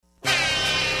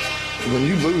When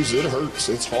you lose, it hurts.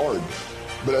 It's hard.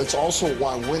 But it's also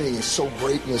why winning is so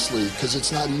great in this league, because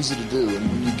it's not easy to do. And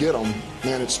when you get them,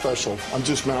 man, it's special. I'm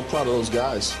proud of those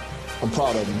guys. I'm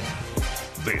proud of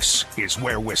them. This is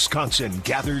where Wisconsin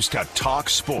gathers to talk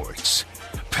sports.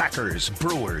 Packers,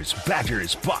 Brewers,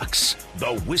 Badgers, Bucks.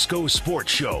 The Wisco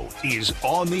Sports Show is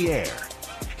on the air.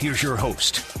 Here's your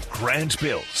host, Grant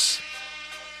Bills.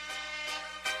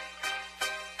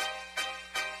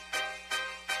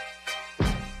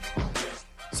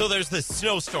 So there's this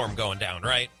snowstorm going down,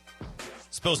 right?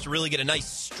 Supposed to really get a nice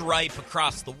stripe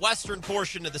across the western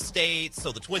portion of the state,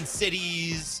 so the Twin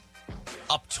Cities,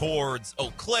 up towards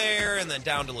Eau Claire, and then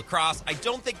down to La Crosse. I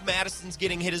don't think Madison's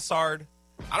getting hit as hard.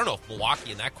 I don't know if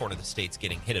Milwaukee in that corner of the state's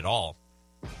getting hit at all.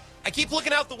 I keep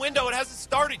looking out the window. It hasn't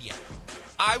started yet.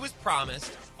 I was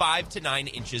promised 5 to 9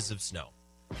 inches of snow,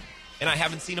 and I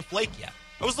haven't seen a flake yet.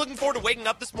 I was looking forward to waking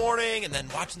up this morning and then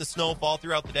watching the snow fall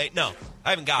throughout the day. No,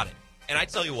 I haven't got it. And I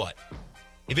tell you what,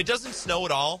 if it doesn't snow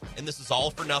at all, and this is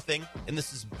all for nothing, and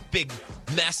this is big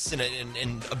mess and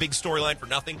a big storyline for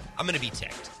nothing, I'm going to be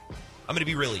ticked. I'm going to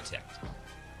be really ticked.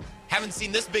 Haven't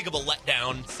seen this big of a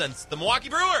letdown since the Milwaukee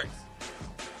Brewers.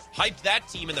 Hyped that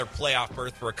team in their playoff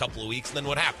berth for a couple of weeks, and then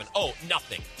what happened? Oh,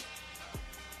 nothing.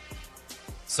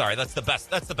 Sorry, that's the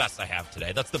best I have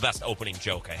today. That's the best opening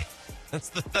joke That's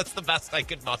the best I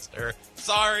could muster.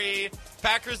 Sorry.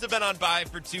 Packers have been on bye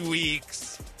for 2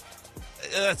 weeks.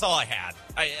 That's all I had.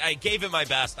 I gave it my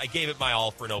best. I gave it my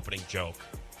all for an opening joke.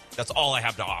 That's all I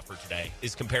have to offer today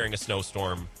is comparing a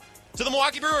snowstorm to the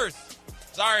Milwaukee Brewers.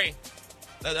 Sorry.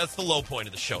 That's the low point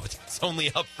of the show. It's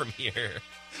only up from here.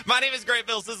 My name is Grant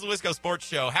Bills. This is the Wisco Sports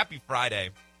Show. Happy Friday.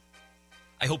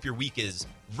 I hope your week is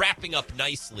wrapping up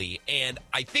nicely, and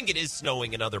I think it is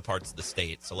snowing in other parts of the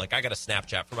state. So, I got a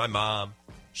Snapchat from my mom.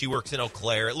 She works in Eau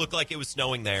Claire. It looked like it was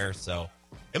snowing there, so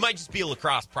it might just be a La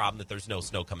Crosse problem that there's no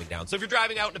snow coming down. So if you're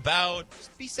driving out and about,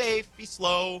 just be safe, be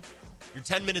slow. You're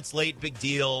 10 minutes late, big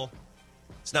deal.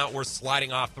 It's not worth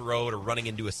sliding off the road or running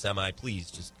into a semi.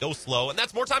 Please, just go slow, and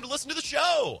that's more time to listen to the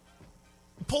show.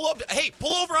 Pull over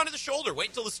onto the shoulder. Wait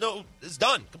until the snow is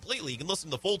done completely. You can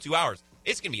listen to the full 2 hours.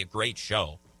 It's going to be a great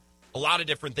show. A lot of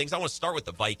different things. I want to start with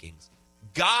the Vikings.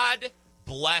 God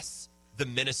bless the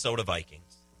Minnesota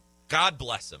Vikings. God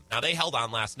bless them. Now, they held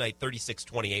on last night,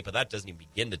 36-28, but that doesn't even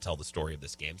begin to tell the story of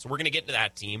this game. So we're going to get into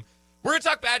that team. We're going to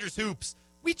talk Badgers hoops.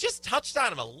 We just touched on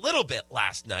them a little bit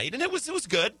last night, and it was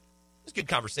good. It was a good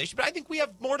conversation, but I think we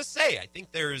have more to say. I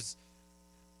think there's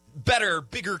better,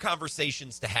 bigger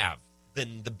conversations to have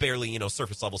than the barely,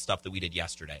 surface-level stuff that we did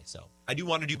yesterday. So I do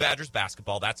want to do Badgers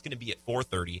basketball. That's going to be at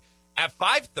 4:30. At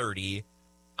 5:30,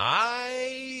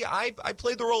 I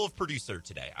played the role of producer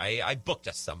today. I booked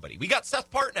us somebody. We got Seth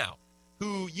Partnow,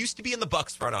 who used to be in the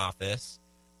Bucks front office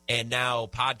and now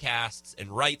podcasts and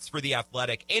writes for The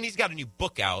Athletic, and he's got a new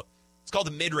book out. It's called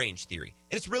The Mid-Range Theory,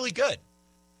 and it's really good.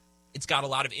 It's got a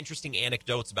lot of interesting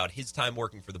anecdotes about his time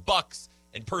working for the Bucks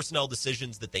and personnel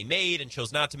decisions that they made and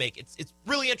chose not to make. It's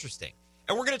really interesting.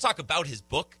 And we're going to talk about his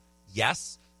book,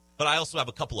 yes, but I also have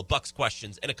a couple of Bucks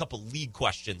questions and a couple league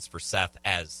questions for Seth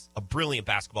as a brilliant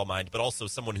basketball mind, but also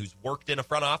someone who's worked in a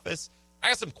front office. I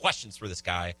got some questions for this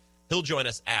guy. He'll join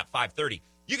us at 5:30.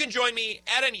 You can join me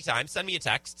at any time. Send me a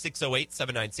text,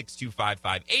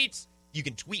 608-796-2558. You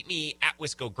can tweet me at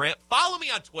Wisco Grant. Follow me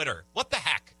on Twitter. What the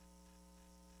heck?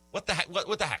 What the heck?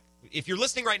 If you're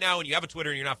listening right now and you have a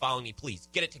Twitter and you're not following me, please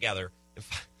get it together and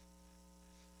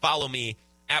follow me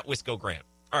at Wisco Grant.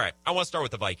 All right, I want to start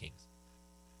with the Vikings.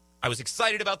 I was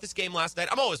excited about this game last night.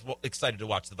 I'm always excited to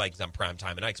watch the Vikings on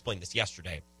primetime, and I explained this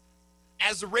yesterday.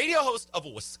 As a radio host of a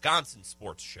Wisconsin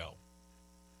sports show,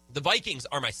 the Vikings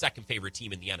are my second favorite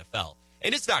team in the NFL,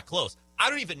 and it's not close. I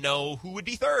don't even know who would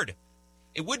be third.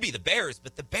 It would be the Bears,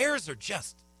 but the Bears are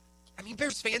just,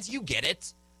 Bears fans, you get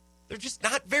it. They're just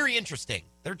not very interesting.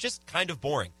 They're just kind of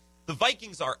boring. The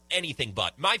Vikings are anything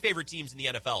but. My favorite teams in the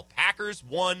NFL, Packers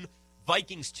 1,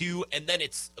 Vikings 2, and then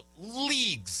it's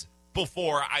leagues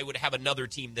before I would have another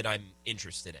team that I'm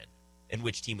interested in, and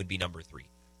which team would be number 3.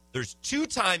 There's 2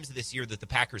 times this year that the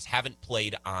Packers haven't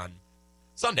played on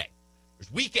Sunday. There's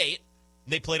week 8,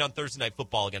 and they played on Thursday Night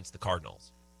Football against the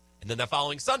Cardinals. And then the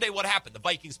following Sunday, what happened? The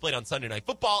Vikings played on Sunday Night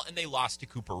Football, and they lost to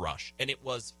Cooper Rush, and it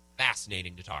was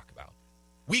fascinating to talk about.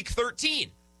 Week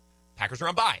 13, Packers are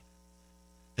on bye.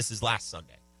 This is last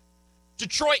Sunday.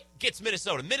 Detroit gets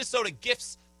Minnesota. Minnesota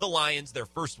gifts the Lions their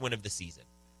first win of the season.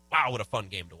 Wow, what a fun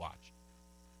game to watch.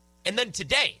 And then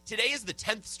today is the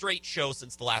 10th straight show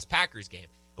since the last Packers game.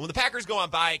 And when the Packers go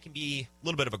on bye, it can be a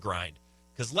little bit of a grind.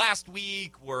 Because last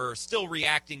week, we're still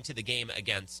reacting to the game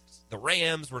against the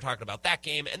Rams. We're talking about that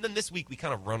game. And then this week, we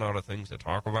kind of run out of things to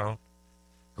talk about.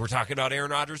 We're talking about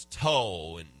Aaron Rodgers'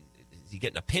 toe, and is he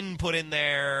getting a pin put in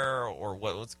there, or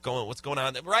what's going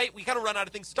on? Right? We kind of run out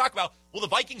of things to talk about. Well, the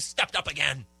Vikings stepped up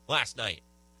again last night.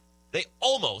 They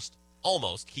almost,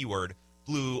 keyword,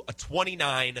 blew a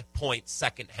 29-point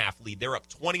second-half lead. They're up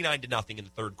 29-0 in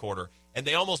the third quarter, and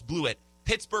they almost blew it.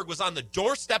 Pittsburgh was on the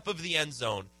doorstep of the end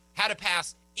zone, had a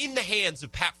pass in the hands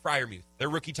of Pat Freiermuth, their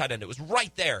rookie tight end. It was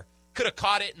right there. Could have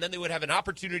caught it, and then they would have an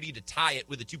opportunity to tie it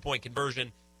with a 2-point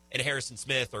conversion, and Harrison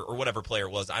Smith or whatever player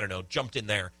it was, I don't know, jumped in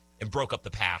there and broke up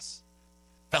the pass.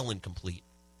 Fell incomplete.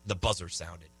 The buzzer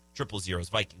sounded. 000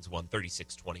 Vikings won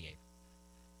 36-28.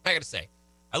 I got to say,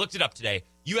 I looked it up today.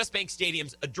 U.S. Bank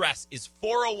Stadium's address is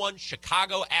 401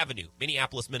 Chicago Avenue,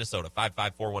 Minneapolis, Minnesota,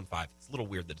 55415. It's a little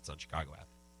weird that it's on Chicago Avenue.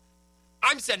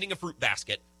 I'm sending a fruit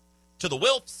basket to the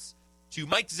Wilfs, to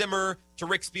Mike Zimmer, to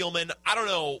Rick Spielman. I don't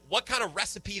know what kind of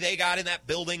recipe they got in that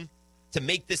building to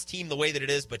make this team the way that it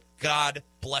is, but God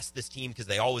bless this team because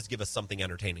they always give us something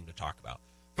entertaining to talk about.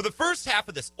 For the first half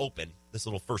of this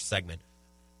little first segment,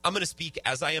 I'm going to speak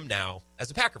as I am now as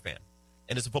a Packer fan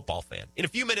and as a football fan. In a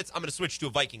few minutes, I'm going to switch to a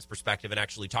Vikings perspective and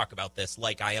actually talk about this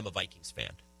like I am a Vikings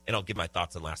fan, and I'll give my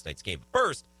thoughts on last night's game. But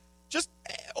first, just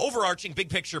overarching, big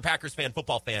picture, Packers fan,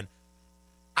 football fan,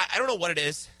 I don't know what it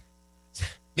is.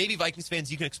 Maybe Vikings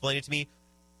fans, you can explain it to me.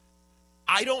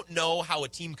 I don't know how a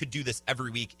team could do this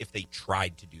every week if they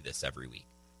tried to do this every week.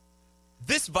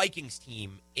 This Vikings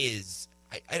team is,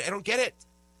 I don't get it.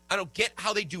 I don't get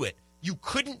how they do it. You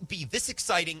couldn't be this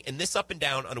exciting and this up and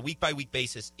down on a week-by-week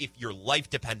basis if your life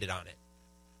depended on it.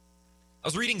 I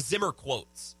was reading Zimmer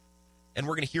quotes, and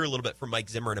we're going to hear a little bit from Mike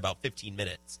Zimmer in about 15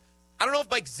 minutes. I don't know if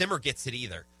Mike Zimmer gets it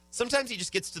either. Sometimes he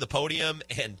just gets to the podium,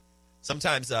 and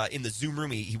sometimes in the Zoom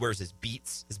room he wears his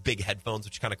Beats, his big headphones,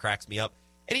 which kind of cracks me up.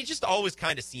 And he just always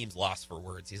kind of seems lost for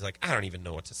words. He's like, I don't even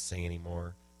know what to say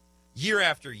anymore. Year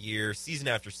after year, season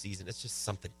after season, it's just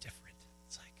something different.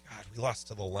 It's like, God, we lost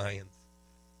to the Lions.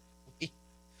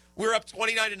 We're up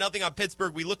 29-0 on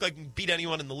Pittsburgh. We look like we can beat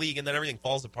anyone in the league, and then everything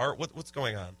falls apart. What's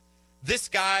going on? This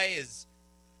guy is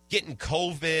getting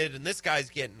COVID, and this guy's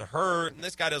getting hurt, and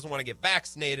this guy doesn't want to get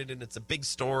vaccinated, and it's a big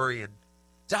story. And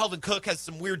Dalvin Cook has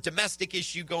some weird domestic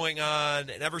issue going on,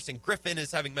 and Everson Griffin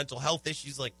is having mental health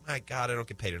issues. Like, my God, I don't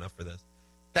get paid enough for this.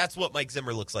 That's what Mike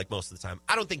Zimmer looks like most of the time.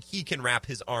 I don't think he can wrap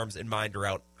his arms and mind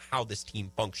around how this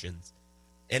team functions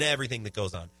and everything that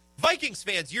goes on. Vikings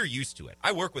fans, you're used to it.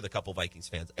 I work with a couple Vikings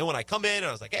fans, and when I come in, and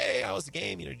I was like, hey, how was the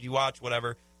game? Did you watch?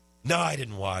 Whatever. No, I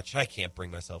didn't watch. I can't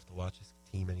bring myself to watch this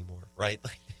team anymore, right?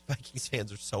 Like, Vikings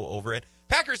fans are so over it.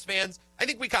 Packers fans, I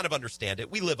think we kind of understand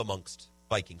it. We live amongst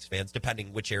Vikings fans,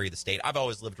 depending which area of the state. I've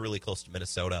always lived really close to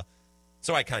Minnesota,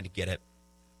 so I kind of get it.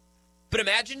 But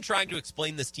imagine trying to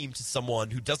explain this team to someone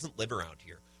who doesn't live around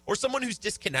here or someone who's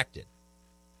disconnected.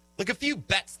 Like a few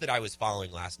bets that I was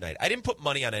following last night. I didn't put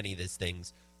money on any of these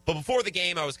things, but before the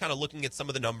game, I was kind of looking at some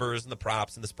of the numbers and the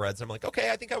props and the spreads, and I'm like, okay,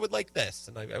 I think I would like this,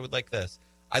 and I would like this.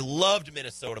 I loved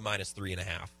Minnesota minus 3.5.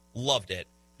 Loved it.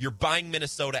 You're buying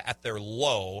Minnesota at their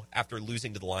low after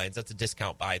losing to the Lions. That's a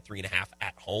discount buy at 3.5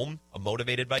 at home. A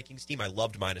motivated Vikings team. I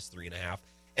loved minus 3.5.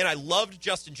 And I loved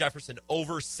Justin Jefferson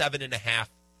over 7.5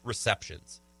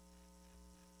 receptions.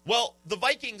 Well, the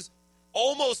Vikings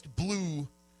almost blew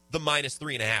the minus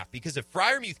 3.5 because if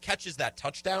Freiermuth catches that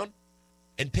touchdown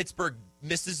and Pittsburgh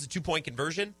misses a 2-point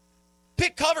conversion,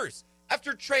 Pitt covers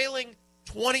after trailing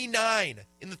 29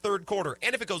 in the third quarter.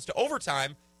 And if it goes to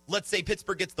overtime, let's say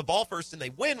Pittsburgh gets the ball first and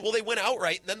they win, well, they win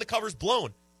outright, and then the cover's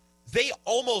blown. They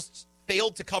almost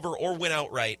failed to cover or win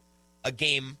outright a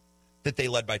game that they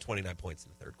led by 29 points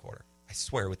in the third quarter. I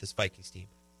swear, with this Vikings team.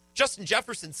 Justin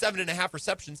Jefferson, 7.5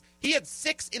 receptions. He had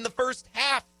 6 in the first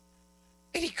half,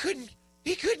 and he couldn't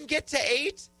get to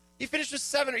 8. He finished with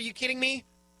 7. Are you kidding me?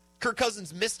 Kirk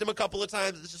Cousins missed him a couple of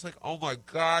times. It's just like, oh, my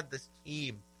God, this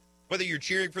team. Whether you're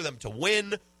cheering for them to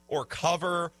win or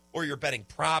cover or you're betting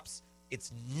props,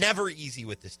 it's never easy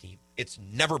with this team. It's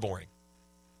never boring.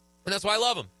 And that's why I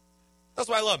love them. That's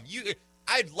why I love them.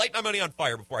 I'd light my money on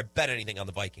fire before I bet anything on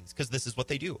the Vikings because this is what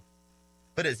they do.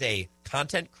 But as a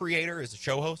content creator, as a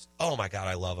show host, oh, my God,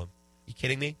 I love them. You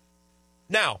kidding me?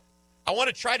 Now, I want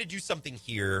to try to do something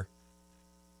here.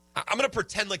 I'm going to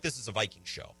pretend like this is a Vikings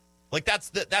show. Like, that's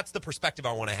the perspective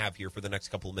I want to have here for the next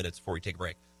couple of minutes before we take a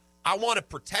break. I want to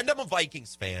pretend I'm a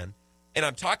Vikings fan, and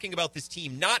I'm talking about this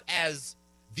team not as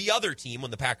the other team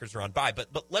when the Packers are on bye, but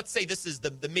let's say this is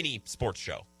the mini sports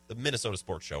show, the Minnesota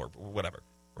sports show or whatever,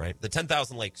 right? The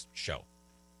 10,000 Lakes show.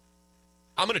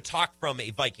 I'm going to talk from a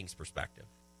Vikings perspective.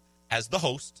 As the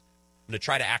host, I'm going to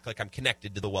try to act like I'm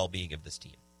connected to the well-being of this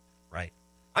team, right?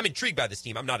 I'm intrigued by this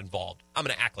team. I'm not involved. I'm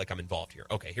going to act like I'm involved here.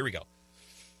 Okay, here we go.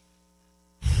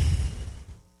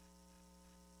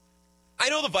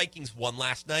 know the Vikings won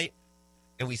last night,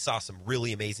 and we saw some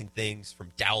really amazing things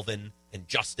from Dalvin and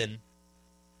Justin.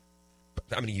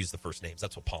 I'm going to use the first names.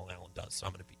 That's what Paul Allen does, so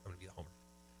I'm going to be the homer.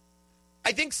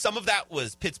 I think some of that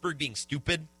was Pittsburgh being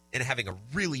stupid and having a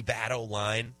really bad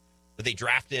O-line. But they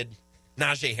drafted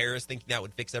Najee Harris thinking that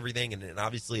would fix everything, and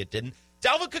obviously it didn't.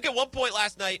 Dalvin Cook at one point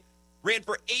last night ran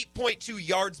for 8.2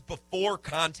 yards before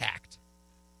contact.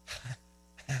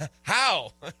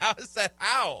 How? How is that?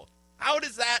 How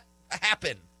does that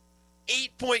happen?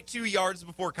 8.2 yards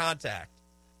before contact.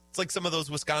 It's like some of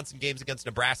those Wisconsin games against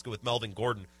Nebraska with Melvin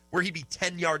Gordon, where he'd be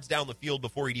 10 yards down the field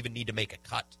before he'd even need to make a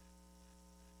cut.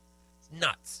 It's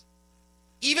nuts.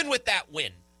 Even with that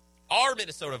win, our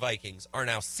Minnesota Vikings are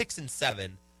now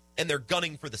 6-7, and they're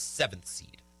gunning for the 7th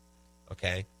seed.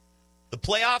 Okay? The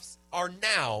playoffs are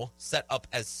now set up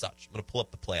as such. I'm going to pull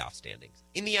up the playoff standings.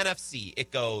 In the NFC,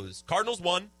 it goes Cardinals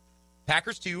 1,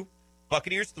 Packers 2,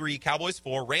 Buccaneers 3, Cowboys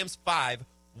 4, Rams 5,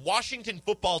 Washington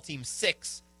football team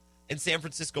 6, and San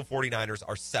Francisco 49ers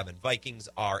are 7. Vikings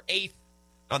are 8th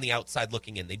on the outside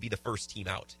looking in. They'd be the first team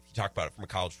out if you talk about it from a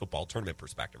college football tournament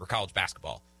perspective or college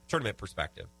basketball tournament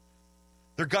perspective.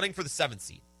 They're gunning for the 7th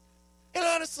seed. And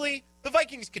honestly, the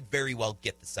Vikings could very well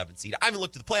get the 7th seed. I haven't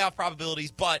looked at the playoff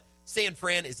probabilities, but San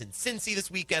Fran is in Cincy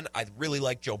this weekend. I really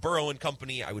like Joe Burrow and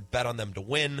company. I would bet on them to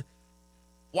win.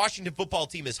 Washington football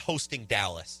team is hosting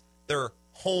Dallas. They're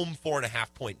home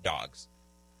 4.5-point dogs.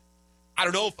 I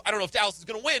don't know if Dallas is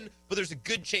going to win, but there's a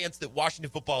good chance that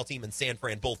Washington football team and San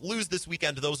Fran both lose this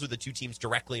weekend. Those are the two teams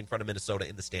directly in front of Minnesota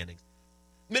in the standings.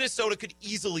 Minnesota could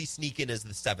easily sneak in as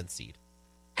the 7th seed.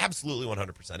 Absolutely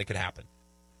 100%. It could happen.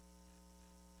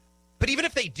 But even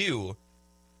if they do,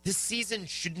 this season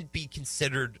shouldn't be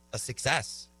considered a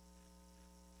success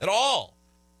at all.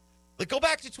 Like, go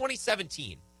back to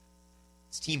 2017.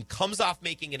 This team comes off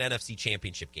making an NFC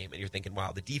championship game, and you're thinking,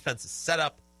 wow, the defense is set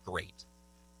up great.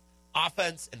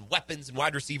 Offense and weapons and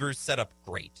wide receivers set up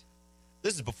great.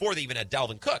 This is before they even had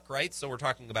Dalvin Cook, right? So we're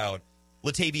talking about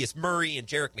Latavius Murray and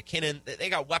Jerick McKinnon. They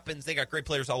got weapons. They got great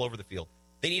players all over the field.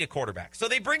 They need a quarterback. So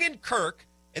they bring in Kirk,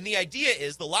 and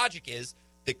the logic is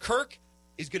that Kirk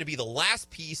is going to be the last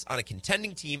piece on a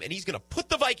contending team, and he's going to put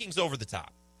the Vikings over the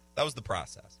top. That was the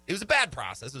process. It was a bad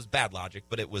process. It was bad logic,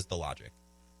 but it was the logic.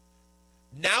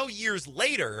 Now, years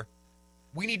later,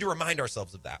 we need to remind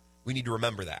ourselves of that. We need to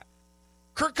remember that.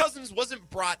 Kirk Cousins wasn't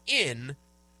brought in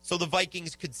so the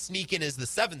Vikings could sneak in as the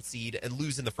 7th seed and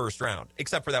lose in the first round,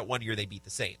 except for that one year they beat the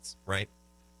Saints, right?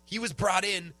 He was brought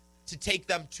in to take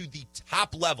them to the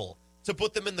top level, to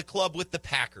put them in the club with the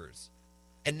Packers,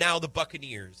 and now the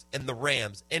Buccaneers and the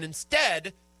Rams. And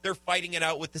instead, they're fighting it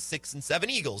out with the 6 and 7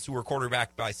 Eagles, who are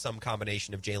quarterbacked by some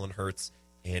combination of Jalen Hurts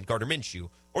and Gardner Minshew,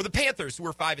 or the Panthers, who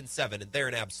are 5 and 7, and they're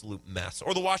an absolute mess,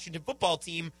 or the Washington football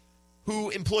team,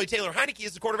 who employed Taylor Heineke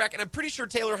as the quarterback, and I'm pretty sure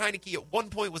Taylor Heineke at one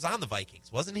point was on the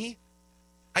Vikings, wasn't he?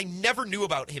 I never knew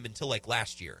about him until like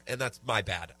last year, and that's my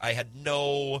bad. I had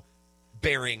no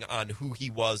bearing on who he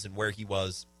was and where he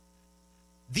was.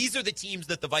 These are the teams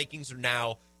that the Vikings are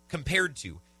now compared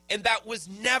to, and that was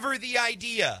never the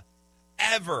idea,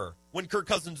 ever, when Kirk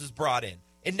Cousins was brought in.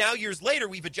 And now years later,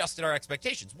 we've adjusted our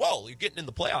expectations. Whoa, you're getting in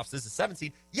the playoffs as a 7th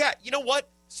seed. Yeah, you know what?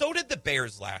 So did the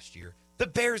Bears last year. The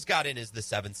Bears got in as the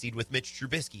 7th seed with Mitch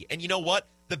Trubisky. And you know what?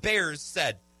 The Bears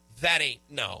said, that ain't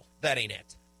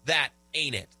it. That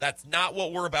ain't it. That's not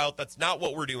what we're about. That's not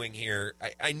what we're doing here.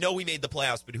 I know we made the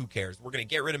playoffs, but who cares? We're going to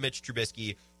get rid of Mitch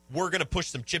Trubisky. We're going to push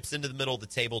some chips into the middle of the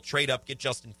table, trade up, get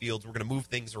Justin Fields. We're going to move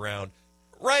things around.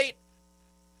 Right?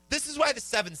 This is why the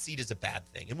 7th seed is a bad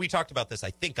thing. And we talked about this, I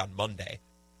think, on Monday.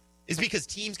 Is because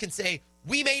teams can say,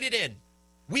 we made it in.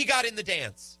 We got in the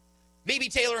dance. Maybe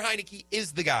Taylor Heineke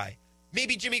is the guy.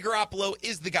 Maybe Jimmy Garoppolo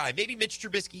is the guy. Maybe Mitch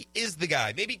Trubisky is the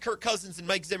guy. Maybe Kirk Cousins and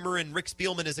Mike Zimmer and Rick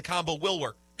Spielman as a combo will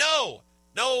work. No,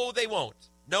 they won't.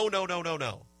 No.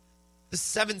 The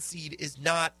 7th seed is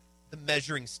not the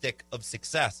measuring stick of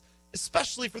success,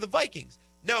 especially for the Vikings.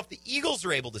 Now, if the Eagles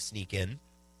are able to sneak in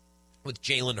with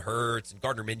Jalen Hurts and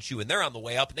Gardner Minshew, and they're on the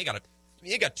way up, and they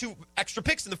got 2 extra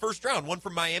picks in the first round, one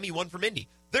from Miami, one from Indy.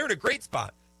 They're in a great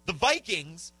spot. The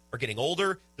Vikings are getting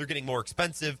older. They're getting more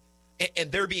expensive.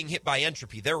 And they're being hit by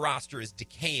entropy. Their roster is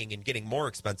decaying and getting more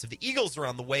expensive. The Eagles are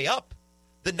on the way up.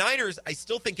 The Niners, I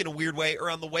still think in a weird way, are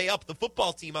on the way up. The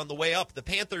football team on the way up. The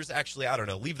Panthers, actually, I don't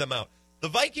know. Leave them out. The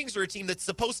Vikings are a team that's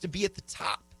supposed to be at the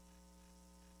top.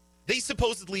 They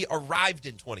supposedly arrived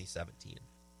in 2017.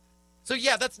 So,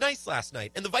 yeah, that's nice last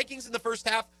night. And the Vikings in the first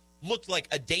half looked like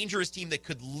a dangerous team that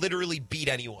could literally beat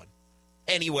anyone,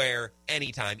 anywhere,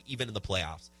 anytime, even in the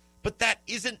playoffs. But that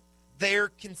isn't their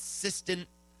consistent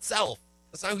self.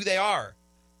 That's not who they are.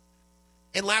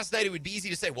 And last night it would be easy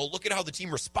to say, well, look at how the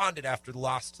team responded after the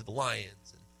loss to the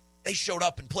Lions. And they showed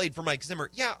up and played for Mike Zimmer.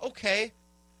 Yeah, okay.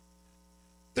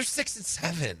 They're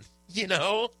 6-7, you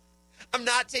know? I'm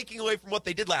not taking away from what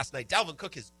they did last night. Dalvin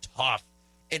Cook is tough.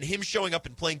 And him showing up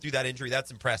and playing through that injury,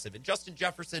 that's impressive. And Justin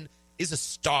Jefferson is a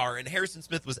star. And Harrison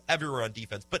Smith was everywhere on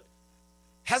defense. But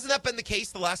hasn't that been the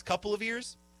case the last couple of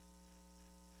years?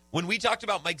 When we talked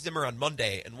about Mike Zimmer on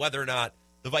Monday and whether or not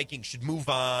the Vikings should move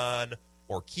on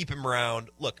or keep him around,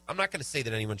 look, I'm not going to say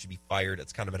that anyone should be fired.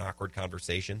 It's kind of an awkward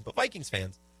conversation. But Vikings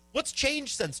fans, what's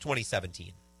changed since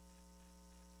 2017?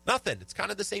 Nothing. It's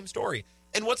kind of the same story.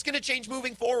 And what's going to change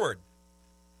moving forward?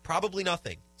 Probably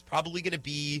nothing. It's probably going to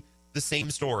be the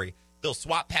same story. They'll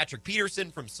swap Patrick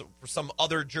Peterson for some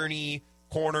other journey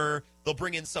corner. They'll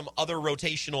bring in some other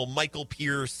rotational Michael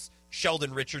Pierce,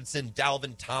 Sheldon Richardson,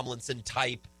 Dalvin Tomlinson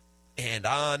type, and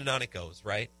on it goes,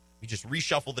 right? You just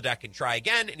reshuffle the deck and try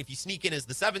again, and if you sneak in as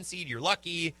the 7 seed, you're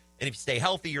lucky, and if you stay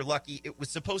healthy, you're lucky. It was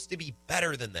supposed to be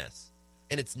better than this,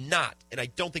 and it's not, and I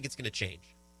don't think it's going to change.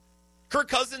 Kirk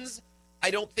Cousins,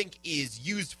 I don't think is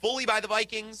used fully by the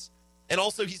Vikings, and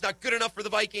also he's not good enough for the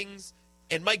Vikings,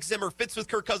 and Mike Zimmer fits with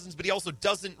Kirk Cousins, but he also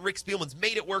doesn't. Rick Spielman's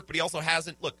made it work, but he also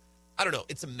hasn't. Look, I don't know.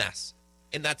 It's a mess,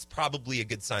 and that's probably a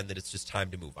good sign that it's just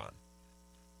time to move on.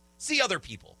 See other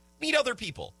people. Meet other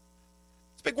people.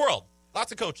 It's a big world.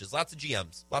 Lots of coaches, lots of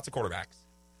GMs, lots of quarterbacks,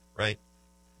 right?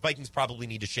 Vikings probably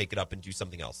need to shake it up and do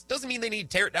something else. Doesn't mean they need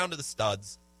to tear it down to the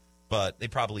studs, but they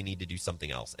probably need to do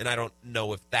something else. And I don't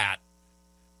know if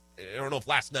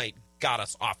last night got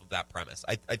us off of that premise.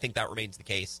 I think that remains the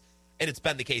case. And it's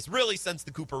been the case really since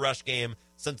the Cooper Rush game,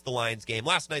 since the Lions game.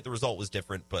 Last night the result was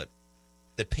different, but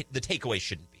the takeaway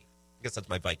shouldn't be. I guess that's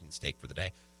my Vikings take for the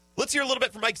day. Let's hear a little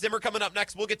bit from Mike Zimmer coming up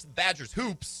next. We'll get to the Badgers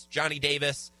hoops, Johnny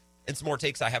Davis, and some more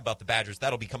takes I have about the Badgers.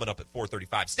 That'll be coming up at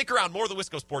 4:35. Stick around. More of the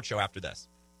Wisco Sports Show after this.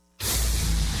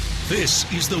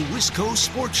 This is the Wisco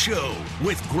Sports Show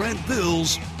with Grant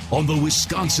Bills on the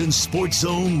Wisconsin Sports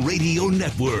Zone Radio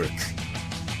Network.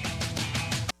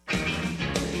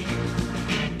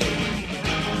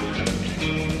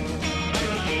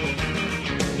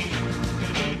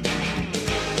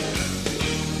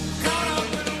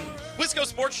 Wisco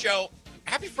Sports Show.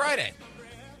 Happy Friday.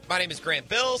 My name is Grant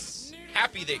Bills.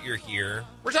 Happy that you're here.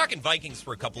 We're talking Vikings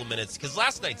for a couple of minutes because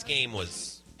last night's game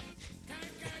was...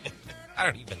 I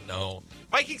don't even know.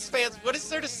 Vikings fans, what is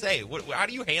there to say? How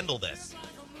do you handle this?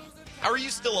 How are you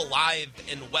still alive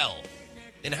and well?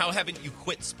 And how haven't you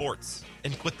quit sports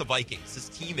and quit the Vikings? This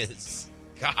team is...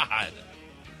 God.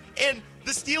 And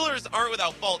the Steelers aren't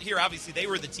without fault here. Obviously, they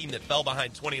were the team that fell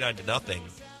behind 29-0.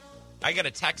 I got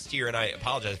a text here, and I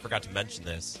apologize. I forgot to mention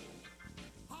this.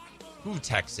 Who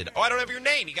texted? Oh, I don't have your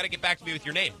name. You got to get back to me with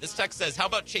your name. This text says, how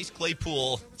about Chase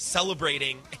Claypool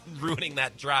celebrating and ruining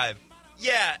that drive?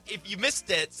 Yeah, if you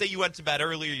missed it, say you went to bed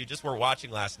earlier, you just weren't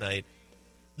watching last night.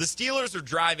 The Steelers are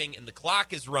driving, and the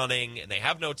clock is running, and they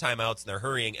have no timeouts, and they're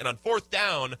hurrying. And on 4th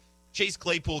down, Chase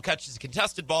Claypool catches a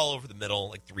contested ball over the middle,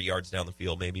 like 3 yards down the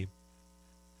field maybe.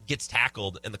 Gets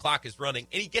tackled, and the clock is running,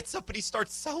 and he gets up and he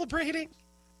starts celebrating.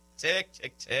 Tick,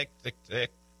 tick, tick, tick, tick.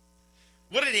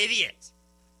 What an idiot.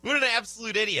 What an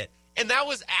absolute idiot. And that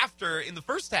was after, in the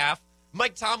first half,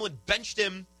 Mike Tomlin benched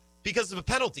him because of a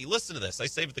penalty. Listen to this. I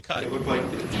saved the cut. It looked like,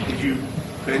 did you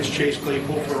bench Chase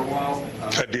Claypool for a while?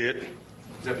 I did.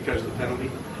 Is that because of the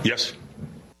penalty? Yes.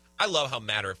 I love how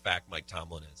matter-of-fact Mike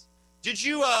Tomlin is. Did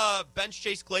you bench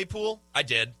Chase Claypool? I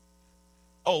did.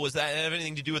 Oh, was that have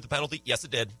anything to do with the penalty? Yes,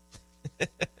 it did.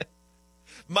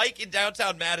 Mike in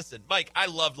downtown Madison. Mike, I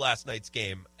loved last night's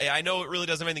game. I know it really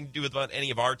doesn't have anything to do with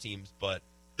any of our teams, but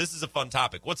this is a fun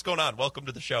topic. What's going on? Welcome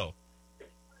to the show.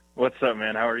 What's up,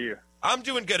 man? How are you? I'm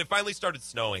doing good. It finally started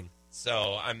snowing,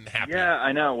 so I'm happy. Yeah,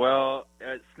 I know. Well,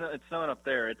 it's snowing up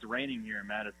there. It's raining here in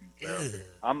Madison. So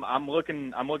I'm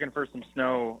looking for some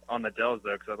snow on the Dells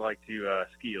though, because I'd like to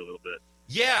ski a little bit.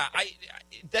 Yeah,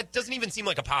 that doesn't even seem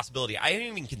like a possibility. I haven't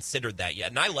even considered that yet,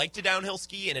 and I like to downhill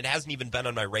ski, and it hasn't even been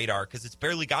on my radar because it's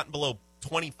barely gotten below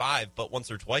 25, but once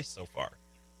or twice so far.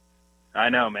 I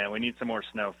know, man. We need some more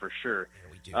snow for sure. Yeah,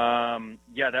 we do.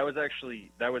 Yeah, that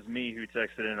was me who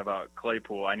texted in about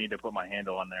Claypool. I need to put my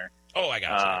handle on there. Oh, I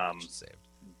got you. Saved.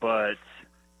 But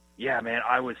yeah, man,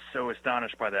 I was so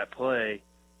astonished by that play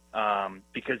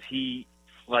because he,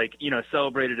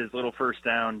 celebrated his little first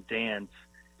down dance.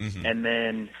 Mm-hmm. And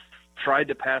then tried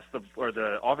to pass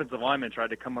the offensive lineman tried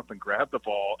to come up and grab the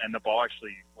ball, and the ball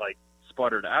actually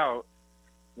sputtered out,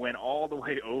 went all the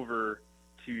way over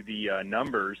to the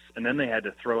numbers, and then they had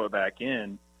to throw it back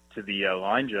in to the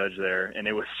line judge there, and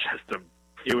it was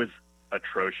it was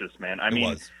atrocious, man. I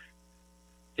mean,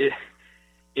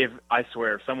 if I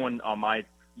swear, if someone on my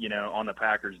on the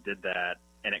Packers did that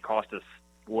and it cost us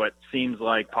what seems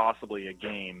like possibly a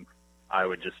game, I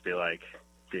would just be like,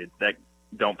 dude,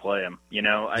 don't play him.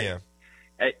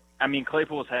 I mean,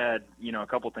 Claypool's had, a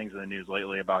couple things in the news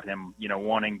lately about him,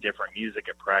 wanting different music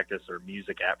at practice or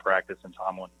music at practice, and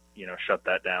Tomlin, shut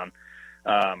that down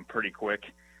pretty quick.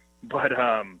 But,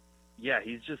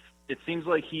 he's just – it seems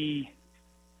like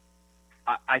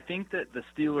I think that the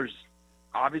Steelers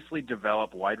obviously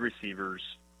develop wide receivers.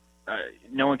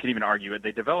 No one can even argue it.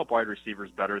 They develop wide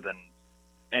receivers better than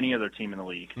any other team in the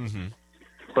league. Mm-hmm.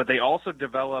 But they also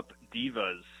develop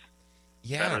divas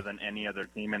Yeah. better than any other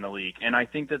team in the league. And I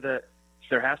think that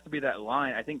there has to be that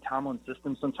line. I think Tomlin's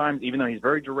system sometimes, even though he's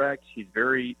very direct, he's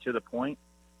very to the point,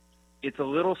 it's a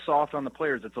little soft on the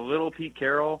players. It's a little Pete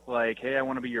Carroll, like, hey, I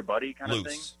want to be your buddy kind of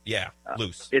thing. Yeah,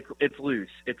 loose. It's loose.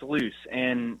 It's loose.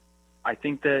 And I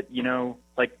think that,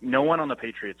 no one on the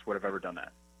Patriots would have ever done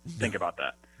that. No. Think about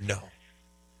that. No.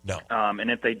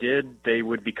 And if they did, they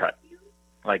would be cut.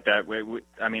 Like that.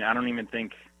 I mean, I don't even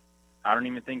think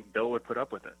Bill would put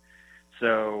up with it.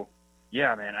 So,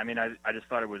 yeah, man, I mean, I just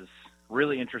thought it was a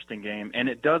really interesting game, and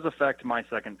it does affect my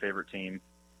second favorite team.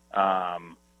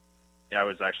 I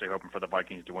was actually hoping for the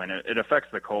Vikings to win. It affects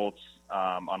the Colts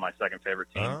on my second favorite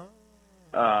team,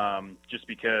 just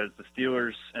because the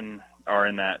Steelers are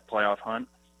in that playoff hunt,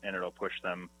 and it'll push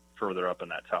them further up in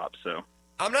that top. So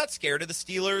I'm not scared of the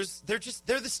Steelers. They're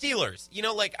the Steelers.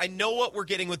 I know what we're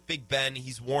getting with Big Ben.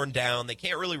 He's worn down. They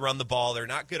can't really run the ball. They're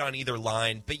not good on either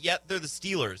line, but yet they're the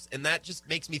Steelers, and that just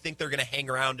makes me think they're going to hang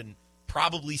around and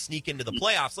probably sneak into the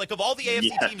playoffs. Like, of all the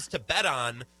AFC teams to bet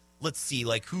on, let's see,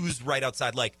 like, who's right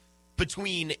outside, like,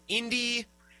 between Indy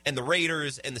and the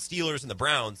Raiders and the Steelers and the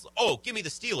Browns. Oh, give me the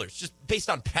Steelers, just based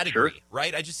on pedigree, Sure.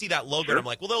 right? I just see that logo, and I'm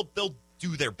like, well, they'll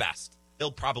do their best.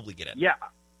 They'll probably get it. Yeah.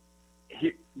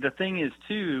 The thing is,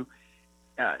 too,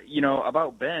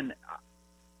 about Ben,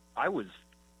 I was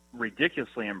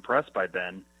ridiculously impressed by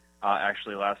Ben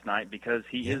actually last night because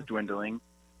he is dwindling.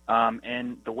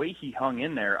 And the way he hung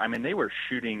in there, I mean, they were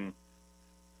shooting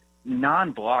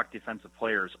non-block defensive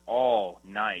players all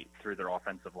night through their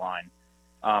offensive line.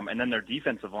 And then their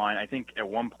defensive line, I think at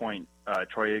one point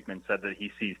Troy Aikman said that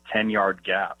he sees 10-yard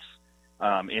gaps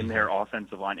in their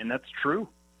offensive line. And that's true.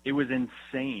 It was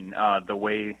insane the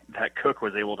way that Cook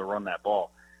was able to run that ball.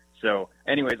 So,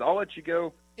 anyways, I'll let you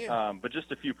go. Yeah. But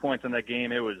just a few points on that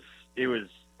game. It was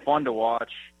fun to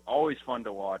watch. Always fun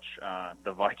to watch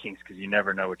the Vikings because you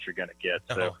never know what you're going to get.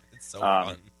 So, it's so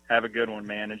fun. Have a good one,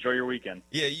 man. Enjoy your weekend.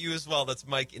 Yeah, you as well. That's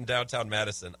Mike in downtown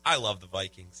Madison. I love the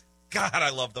Vikings. God,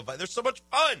 I love the Vikings. They're so much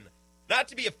fun. Not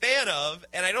to be a fan of,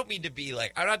 and I don't mean to be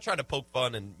like, I'm not trying to poke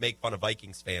fun and make fun of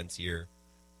Vikings fans here.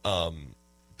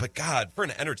 But God, for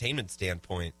an entertainment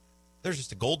standpoint, there's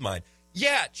just a gold mine.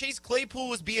 Yeah, Chase Claypool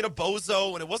was being a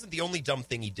bozo, and it wasn't the only dumb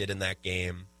thing he did in that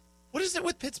game. What is it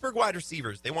with Pittsburgh wide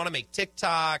receivers? They want to make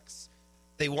TikToks.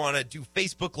 They want to do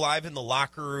Facebook Live in the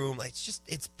locker room.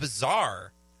 It's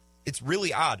bizarre. It's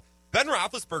really odd. Ben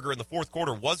Roethlisberger in the fourth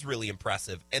quarter was really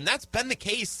impressive, and that's been the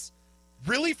case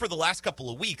really for the last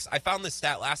couple of weeks. I found this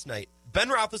stat last night. Ben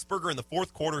Roethlisberger in the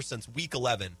fourth quarter since week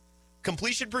 11,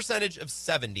 completion percentage of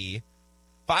 70,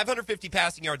 550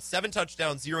 passing yards, 7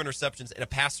 touchdowns, 0 interceptions, and a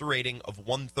passer rating of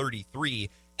 133,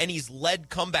 and he's led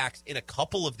comebacks in a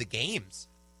couple of the games.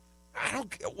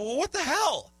 What the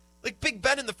hell? Like, Big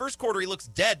Ben in the first quarter, he looks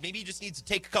dead. Maybe he just needs to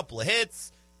take a couple of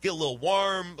hits, get a little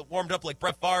warmed up like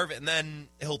Brett Favre, and then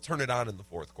he'll turn it on in the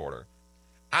fourth quarter.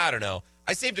 I don't know.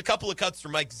 I saved a couple of cuts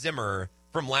from Mike Zimmer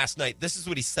from last night. This is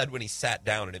what he said when he sat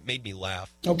down, and it made me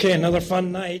laugh. Okay, another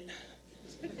fun night.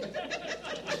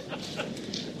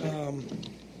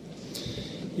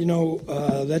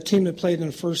 That team that played in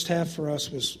the first half for us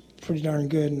was pretty darn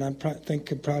good, and I think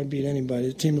could probably beat anybody.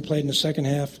 The team that played in the second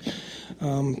half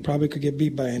probably could get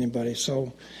beat by anybody.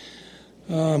 So,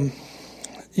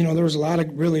 there was a lot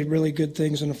of really, really good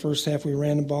things in the first half. We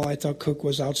ran the ball. I thought Cook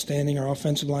was outstanding. Our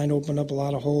offensive line opened up a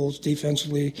lot of holes.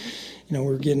 Defensively, we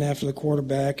were getting after the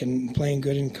quarterback and playing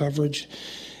good in coverage.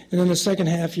 And then the second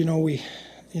half, we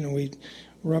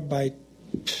were up by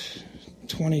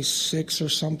 26 or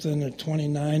something, or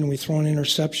 29, and we throw an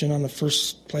interception on the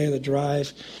first play of the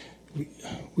drive.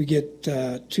 We get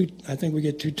we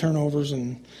get 2 turnovers,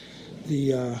 and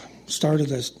the start of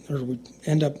we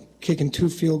end up kicking 2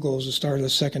 field goals at the start of the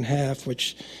second half,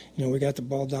 which, we got the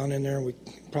ball down in there, and we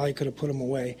probably could have put them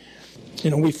away.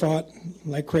 We fought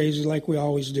like crazy, like we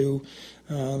always do.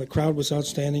 The crowd was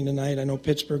outstanding tonight. I know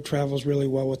Pittsburgh travels really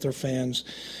well with their fans.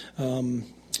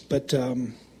 But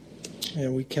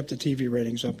we kept the TV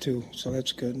ratings up, too, so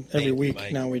that's good. Every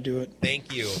week now we do it.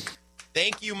 Thank you.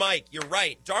 Thank you, Mike. You're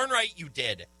right. Darn right you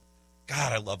did.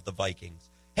 God, I love the Vikings.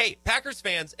 Hey, Packers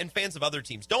fans and fans of other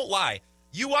teams, don't lie.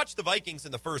 You watched the Vikings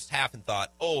in the first half and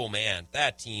thought, oh, man,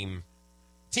 that team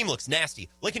looks nasty.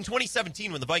 Like in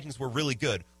 2017 when the Vikings were really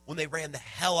good, when they ran the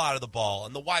hell out of the ball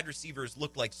and the wide receivers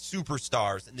looked like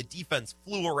superstars and the defense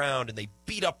flew around and they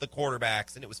beat up the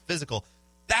quarterbacks and it was physical.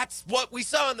 That's what we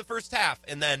saw in the first half,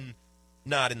 and then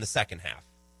not in the second half.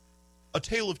 A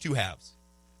tale of two halves,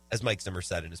 as Mike Zimmer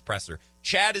said in his presser.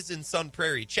 Chad is in Sun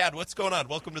Prairie. Chad, what's going on?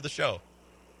 Welcome to the show.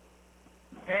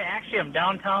 Hey, actually, I'm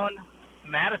downtown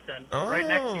Madison, right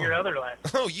next to your other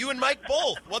last. Oh, you and Mike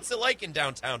both. What's it like in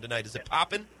downtown tonight? Is it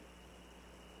popping?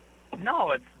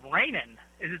 No, it's raining.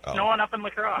 Is it snowing up in La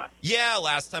Crosse? Yeah,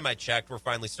 last time I checked, we're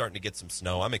finally starting to get some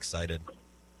snow. I'm excited.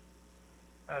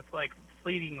 It's like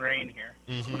fleeting rain here.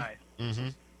 It's nice. Mm-hmm.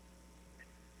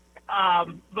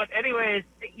 But anyways,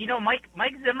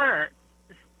 Mike Zimmer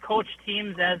coached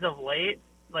teams as of late.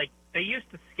 Like, they used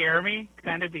to scare me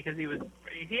kind of because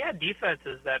he had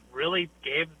defenses that really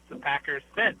gave the Packers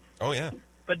fits. Oh yeah.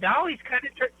 But now he's kind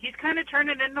of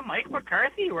turning into Mike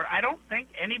McCarthy, where I don't think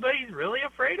anybody's really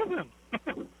afraid of him.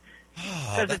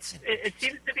 Because it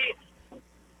seems to be.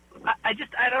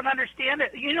 I don't understand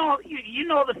it. You know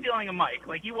the feeling of Mike.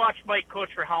 Like, you watched Mike coach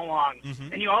for how long,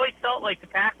 and you always felt like the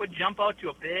Pack would jump out to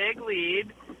a big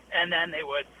lead, and then they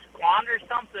would squander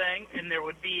something, and there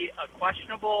would be a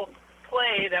questionable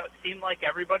play that seemed like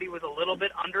everybody was a little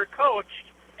bit undercoached,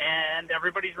 and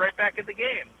everybody's right back at the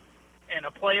game, and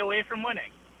a play away from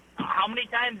winning. How many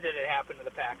times did it happen to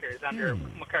the Packers under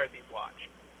McCarthy's watch?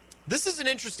 This is an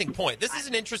interesting point. This is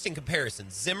an interesting comparison.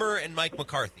 Zimmer and Mike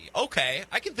McCarthy. Okay,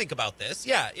 I can think about this.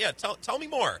 Yeah. Tell me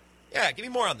more. Yeah, give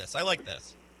me more on this. I like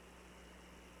this.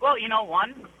 Well,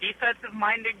 one,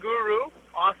 defensive-minded guru,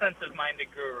 offensive-minded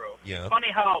guru. Yeah.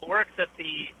 Funny how it works that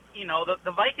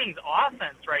the Vikings'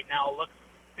 offense right now looks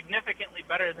significantly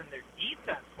better than their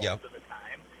defense most of the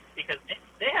time because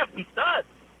they have some studs.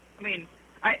 I mean,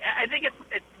 I think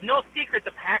it's no secret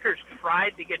the Packers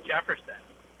tried to get Jefferson.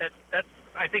 That's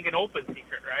I think an open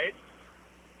secret, right?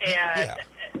 And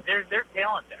there's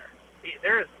talent there.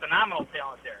 There is phenomenal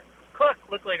talent there. Cook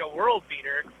looked like a world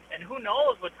beater, and who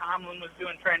knows what Tomlin was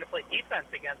doing trying to play defense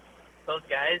against those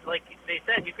guys. Like they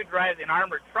said, you could drive an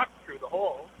armored truck through the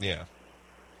hole. Yeah.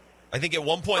 I think at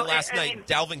one point last night,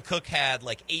 Dalvin Cook had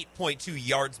like 8.2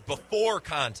 yards before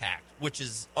contact, which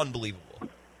is unbelievable.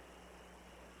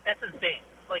 That's insane.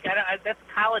 Like that's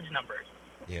college numbers.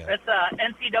 Yeah. That's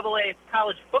NCAA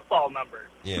college football numbers.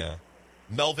 Yeah.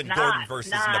 Melvin Gordon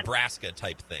versus Nebraska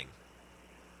type thing.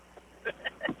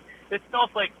 The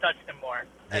snowflakes touched him more.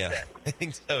 That's it. I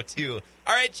think so too.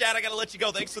 All right, Chad, I got to let you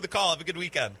go. Thanks for the call. Have a good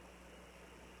weekend.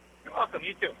 You're welcome.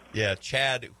 You too. Yeah,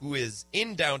 Chad, who is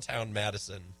in downtown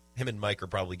Madison. Him and Mike are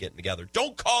probably getting together.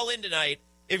 Don't call in tonight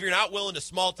if you're not willing to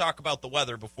small talk about the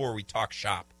weather before we talk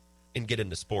shop and get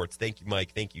into sports. Thank you,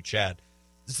 Mike. Thank you, Chad.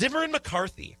 Zimmer and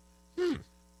McCarthy.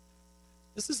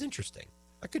 This is interesting.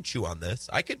 I could chew on this.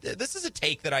 This is a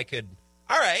take that I could.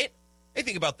 All right. I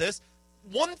think about this.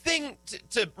 One thing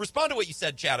to respond to what you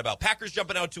said, Chad, about Packers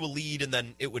jumping out to a lead and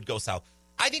then it would go south.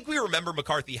 I think we remember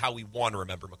McCarthy how we want to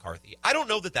remember McCarthy. I don't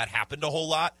know that happened a whole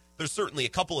lot. There's certainly a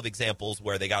couple of examples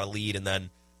where they got a lead and then,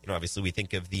 obviously we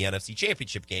think of the NFC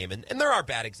Championship game, and there are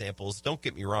bad examples. Don't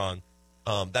get me wrong.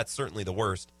 That's certainly the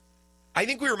worst. I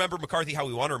think we remember McCarthy how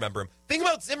we want to remember him. Think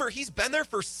about Zimmer. He's been there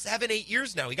for 7-8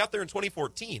 years now. He got there in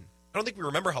 2014. I don't think we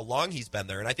remember how long he's been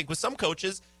there. And I think with some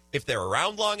coaches, if they're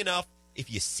around long enough, if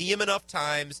you see him enough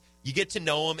times, you get to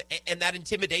know him, and that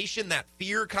intimidation, that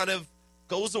fear kind of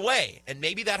goes away. And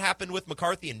maybe that happened with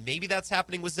McCarthy, and maybe that's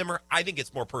happening with Zimmer. I think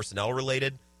it's more personnel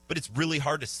related, but it's really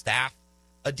hard to staff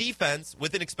a defense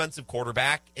with an expensive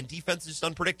quarterback, and defense is just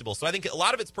unpredictable. So I think a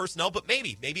lot of it's personnel, but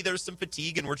maybe there's some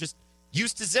fatigue, and we're just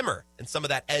used to Zimmer, and some of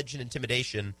that edge and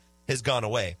intimidation has gone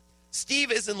away.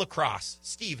 Steve is in La Crosse.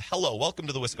 Steve, hello. Welcome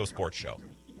to the Wisco Sports Show.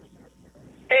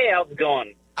 Hey, how's it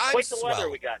going? I'm Quite the swell. weather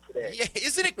we got today. Yeah,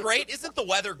 isn't it great? Isn't the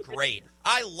weather great?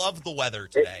 I love the weather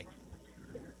today.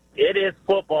 It is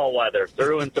football weather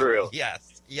through and through.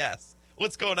 Yes.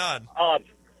 What's going on?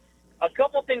 A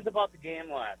couple things about the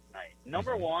game last night.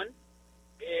 Number one,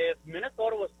 if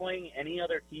Minnesota was playing any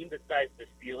other team besides the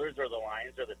Steelers or the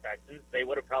Lions or the Texans, they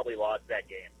would have probably lost that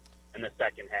game in the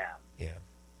second half. Yeah.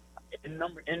 And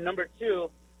number two,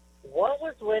 what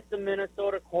was with the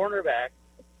Minnesota cornerback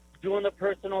doing the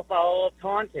personal foul of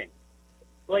taunting?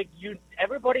 Like,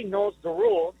 everybody knows the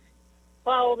rules.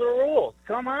 Follow the rules.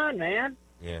 Come on, man.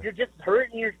 Yeah. You're just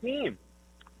hurting your team.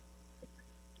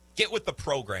 Get with the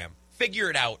program. Figure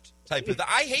it out type of thing.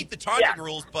 I hate the taunting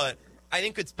rules, but I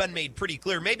think it's been made pretty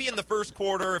clear. Maybe in the first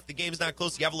quarter, if the game's not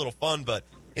close, you have a little fun, but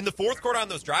in the fourth quarter on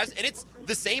those drives, and it's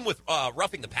the same with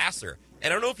roughing the passer. And I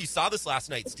don't know if you saw this last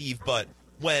night, Steve, but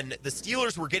when the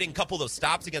Steelers were getting a couple of those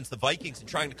stops against the Vikings and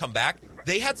trying to come back,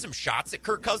 they had some shots at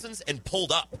Kirk Cousins and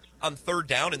pulled up on third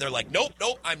down, and they're like, nope,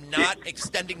 I'm not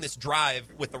extending this drive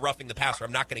with the roughing the passer.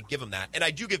 I'm not going to give him that. And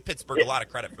I do give Pittsburgh a lot of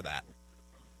credit for that.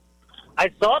 I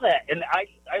saw that, and I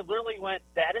literally went,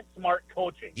 that is smart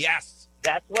coaching. Yes.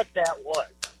 That's what that was.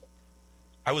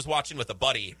 I was watching with a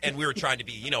buddy, and we were trying to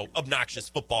be, obnoxious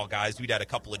football guys. We'd had a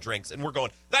couple of drinks, and we're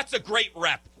going, that's a great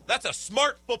rep. That's a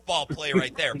smart football play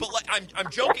right there. But I'm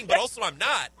joking, but also I'm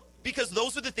not, because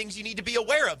those are the things you need to be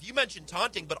aware of. You mentioned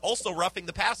taunting, but also roughing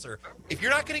the passer. If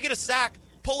you're not going to get a sack,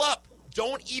 pull up.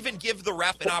 Don't even give the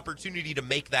ref an opportunity to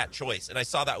make that choice. And I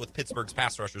saw that with Pittsburgh's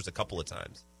pass rushers a couple of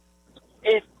times.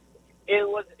 It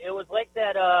was like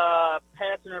that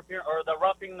pass interference or the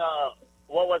roughing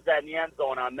what was that in the end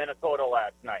zone on Minnesota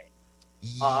last night?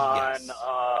 Yes.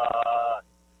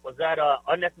 Was that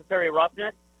unnecessary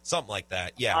roughness? Something like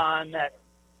that, yeah. On that,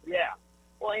 yeah.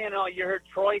 Well, you heard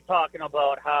Troy talking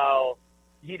about how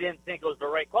he didn't think it was the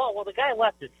right call. Well, the guy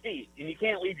left his feet, and you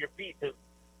can't leave your feet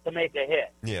to make a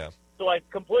hit. Yeah. So I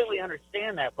completely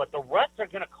understand that, but the refs are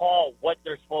going to call what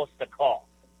they're supposed to call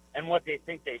and what they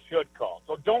think they should call.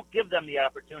 So don't give them the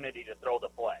opportunity to throw the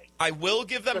flag. I will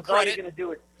give them credit. All you're going to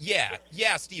do is Yeah,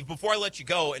 Steve, before I let you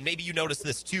go, and maybe you noticed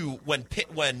this too, when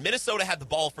Minnesota had the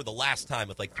ball for the last time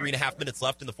with 3.5 minutes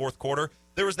left in the fourth quarter,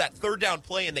 there was that third down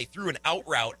play, and they threw an out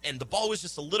route, and the ball was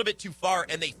just a little bit too far,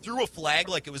 and they threw a flag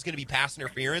like it was going to be pass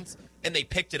interference, and they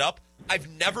picked it up. I've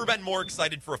never been more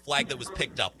excited for a flag that was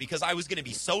picked up, because I was going to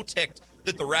be so ticked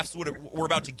that the refs were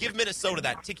about to give Minnesota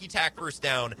that ticky-tack first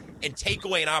down and take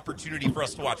away an opportunity for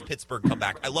us to watch Pittsburgh come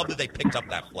back. I love that they picked up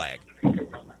that flag.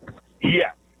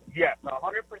 Yes,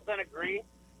 100% agree.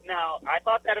 Now, I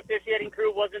thought that officiating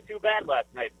crew wasn't too bad last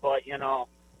night, but,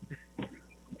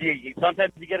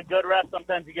 sometimes you get a good ref,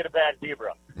 sometimes you get a bad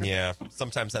zebra. Yeah,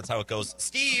 sometimes that's how it goes.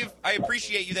 Steve, I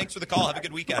appreciate you. Thanks for the call. Have a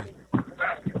good weekend.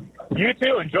 You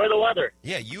too. Enjoy the weather.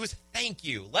 Yeah, thank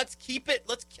you. Let's keep it.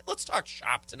 Let's talk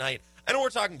shop tonight. I know we're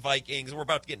talking Vikings, and we're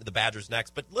about to get into the Badgers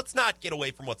next, but let's not get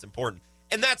away from what's important,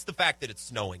 and that's the fact that it's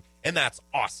snowing, and that's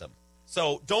awesome.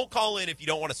 So don't call in if you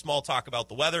don't want to small talk about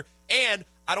the weather, and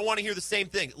I don't want to hear the same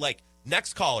thing.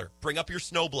 Next caller, bring up your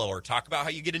snowblower, talk about how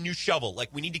you get a new shovel.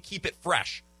 We need to keep it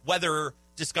fresh. Weather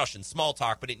discussion, small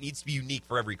talk, but it needs to be unique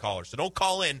for every caller. So don't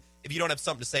call in if you don't have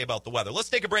something to say about the weather. Let's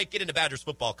take a break, get into Badgers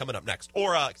football coming up next.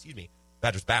 Or,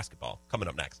 Badgers basketball coming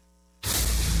up next.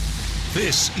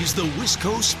 This is the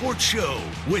Wisco Sports Show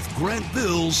with Grant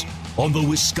Bills on the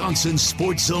Wisconsin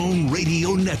Sports Zone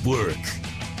Radio Network.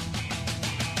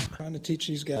 Trying to teach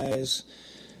these guys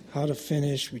how to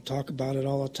finish. We talk about it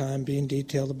all the time, being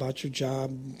detailed about your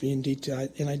job, being detailed.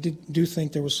 And I do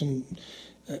think there was some,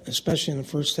 especially in the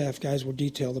first half, guys were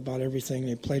detailed about everything.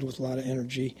 They played with a lot of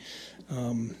energy.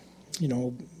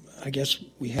 I guess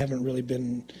we haven't really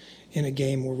been in a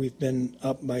game where we've been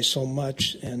up by so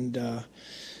much, and I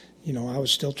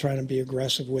was still trying to be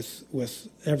aggressive with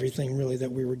everything really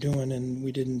that we were doing, and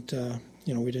we didn't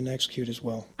execute as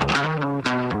well.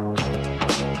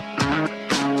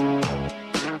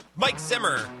 Mike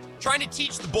Zimmer trying to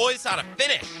teach the boys how to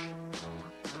finish.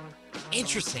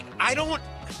 Interesting.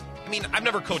 I've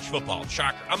never coached football.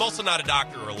 Shocker. I'm also not a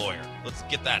doctor or a lawyer. Let's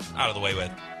get that out of the way with.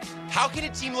 How can a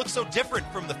team look so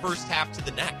different from the first half to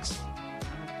the next?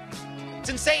 It's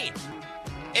insane.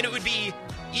 And it would be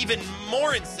even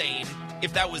more insane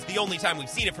if that was the only time we've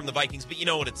seen it from the Vikings, but you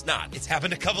know what? It's not. It's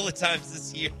happened a couple of times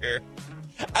this year.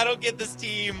 I don't get this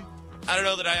team. I don't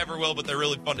know that I ever will, but they're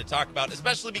really fun to talk about,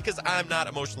 especially because I'm not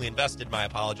emotionally invested. I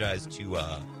apologize to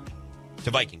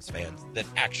Vikings fans that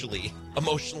actually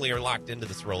emotionally are locked into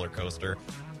this roller coaster.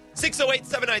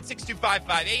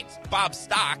 608-796-2558. Bob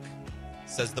Stock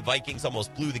says the Vikings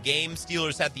almost blew the game.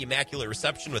 Steelers had the immaculate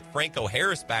reception with Franco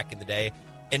Harris back in the day,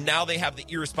 and now they have the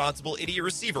irresponsible idiot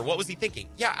receiver. What was he thinking?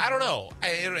 Yeah, I don't know. I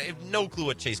have no clue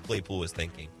what Chase Claypool was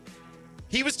thinking.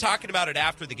 He was talking about it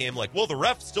after the game well, the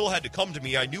ref still had to come to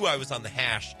me. I knew I was on the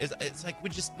hash. It's like,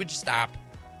 would you stop?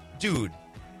 Dude,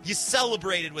 you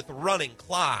celebrated with a running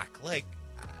clock.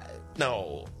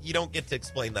 No, you don't get to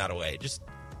explain that away. Just,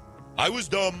 I was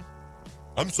dumb.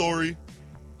 I'm sorry.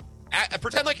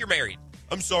 Pretend like you're married.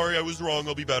 I'm sorry, I was wrong.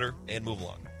 I'll be better. And move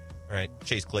along. All right,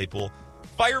 Chase Claypool.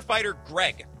 Firefighter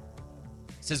Greg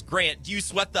says, Grant, do you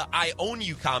sweat the I own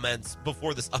you comments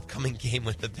before this upcoming game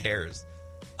with the Bears?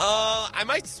 I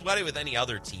might sweat it with any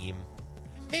other team.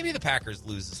 Maybe the Packers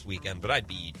lose this weekend, but I'd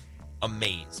be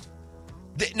amazed.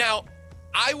 Now,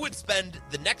 I would spend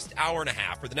the next hour and a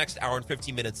half or the next hour and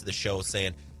 15 minutes of the show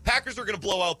saying, Packers are going to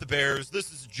blow out the Bears.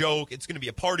 This is a joke. It's going to be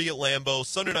a party at Lambeau,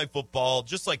 Sunday Night Football,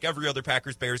 just like every other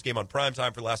Packers-Bears game on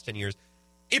primetime for the last 10 years.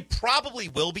 It probably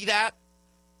will be that,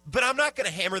 but I'm not going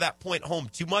to hammer that point home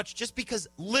too much just because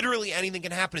literally anything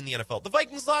can happen in the NFL. The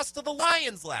Vikings lost to the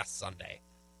Lions last Sunday.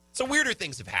 So weirder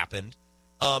things have happened.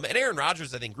 And Aaron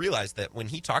Rodgers, I think, realized that when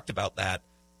he talked about that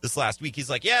this last week, he's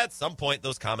like, yeah, at some point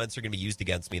those comments are going to be used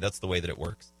against me. That's the way that it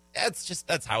works.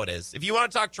 That's how it is. If you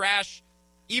want to talk trash,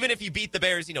 even if you beat the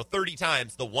Bears, 30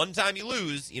 times, the one time you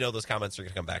lose, those comments are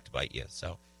going to come back to bite you.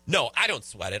 So, no, I don't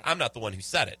sweat it. I'm not the one who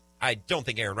said it. I don't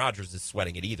think Aaron Rodgers is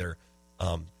sweating it either.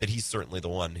 But he's certainly the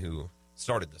one who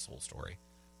started this whole story.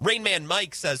 Rain Man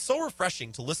Mike says, so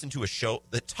refreshing to listen to a show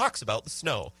that talks about the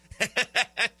snow.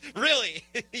 Really?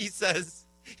 He says,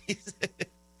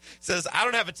 I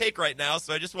don't have a take right now,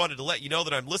 so I just wanted to let you know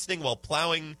that I'm listening while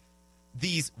plowing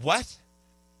these. What?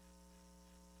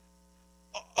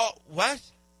 Oh, what?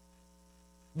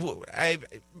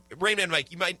 Rain Man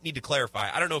Mike, you might need to clarify.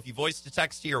 I don't know if you voiced a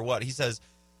text here or what. He says,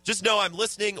 just know I'm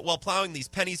listening while plowing these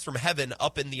pennies from heaven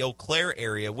up in the Eau Claire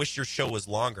area. Wish your show was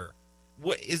longer.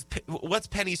 What's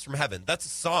Pennies from Heaven? That's a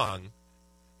song,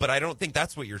 but I don't think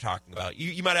that's what you're talking about.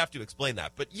 You might have to explain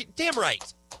that. But damn right.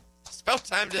 It's about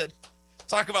time to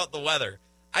talk about the weather.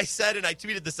 I said, and I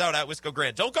tweeted this out at Wisco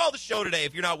Grant, don't call the show today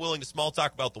if you're not willing to small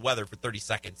talk about the weather for 30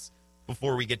 seconds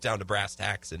before we get down to brass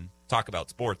tacks and talk about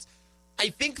sports. I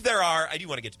think I do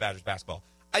want to get to Badgers basketball.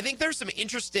 I think there's some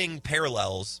interesting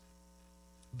parallels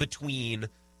between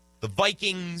the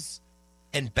Vikings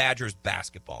and Badgers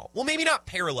basketball. Well, maybe not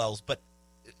parallels, but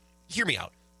hear me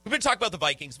out. We've been talking about the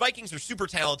Vikings. Vikings are super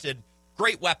talented,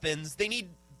 great weapons. They need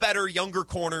better, younger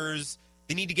corners.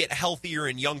 They need to get healthier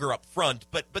and younger up front,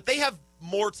 but they have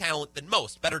more talent than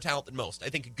most, better talent than most. I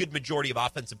think a good majority of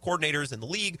offensive coordinators in the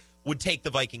league would take the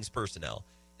Vikings personnel.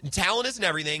 And talent isn't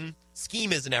everything.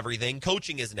 Scheme isn't everything.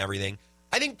 Coaching isn't everything.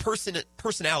 I think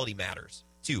personality matters,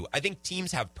 too. I think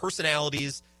teams have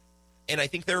personalities, and I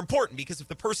think they're important because if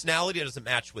the personality doesn't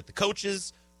match with the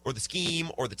coaches or the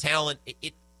scheme or the talent,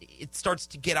 it starts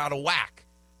to get out of whack.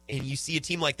 And you see a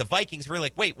team like the Vikings where you're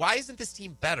like, wait, why isn't this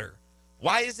team better?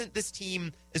 Why isn't this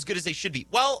team as good as they should be?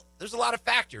 Well, there's a lot of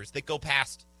factors that go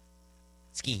past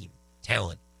scheme,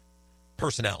 talent,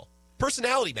 personnel.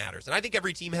 Personality matters, and I think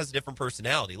every team has a different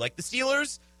personality. Like the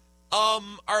Steelers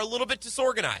are a little bit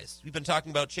disorganized. We've been talking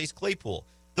about Chase Claypool.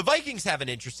 The Vikings have an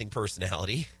interesting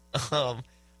personality. I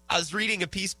was reading a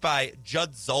piece by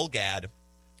Judd Zulgad,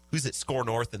 who's at Score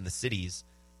North in the Cities,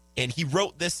 and he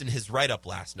wrote this in his write-up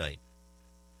last night.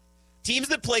 Teams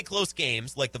that play close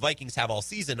games, like the Vikings have all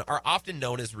season, are often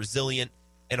known as resilient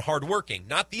and hardworking.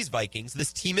 Not these Vikings.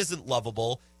 This team isn't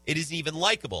lovable. It isn't even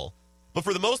likable. But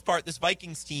for the most part, this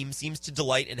Vikings team seems to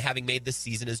delight in having made this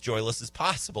season as joyless as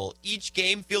possible. Each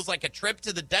game feels like a trip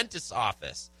to the dentist's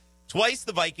office. Twice,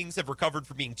 the Vikings have recovered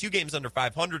from being 2 games under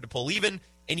 500 to pull even,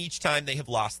 and each time they have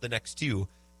lost the next 2.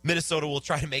 Minnesota will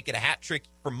try to make it a hat trick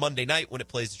from Monday night when it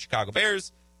plays the Chicago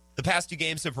Bears. The past 2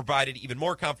 games have provided even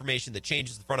more confirmation that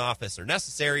changes the front office are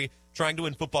necessary. Trying to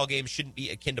win football games shouldn't be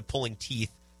akin to pulling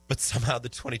teeth, but somehow the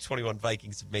 2021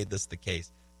 Vikings have made this the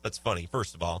case. That's funny,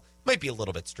 first of all. Might be a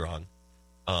little bit strong.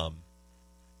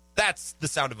 That's the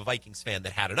sound of a Vikings fan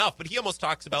that had enough, but he almost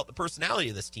talks about the personality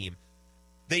of this team.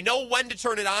 They know when to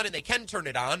turn it on, and they can turn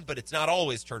it on, but it's not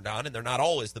always turned on, and they're not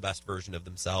always the best version of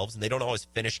themselves, and they don't always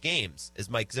finish games. As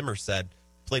Mike Zimmer said,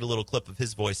 played a little clip of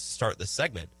his voice to start this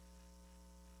segment.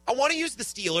 I want to use the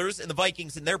Steelers and the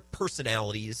Vikings and their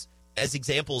personalities as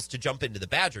examples to jump into the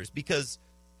Badgers, because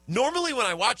normally when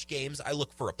I watch games, I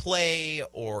look for a play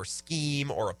or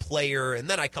scheme or a player, and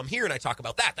then I come here and I talk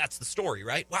about that. That's the story,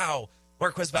 right? Wow,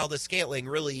 Marquez Valdes-Scantling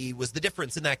really was the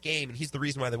difference in that game, and he's the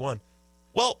reason why they won.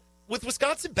 Well, with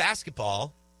Wisconsin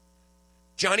basketball,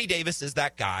 Johnny Davis is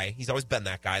that guy. He's always been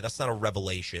that guy. That's not a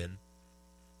revelation.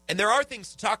 And there are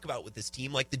things to talk about with this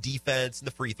team, like the defense and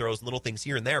the free throws and little things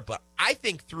here and there. But I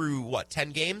think through,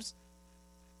 10 games?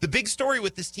 The big story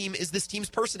with this team is this team's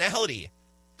personality,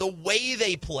 the way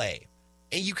they play.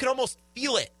 And you can almost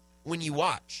feel it when you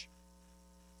watch.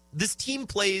 This team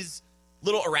plays a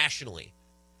little irrationally.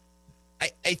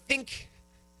 I think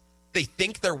they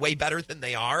think they're way better than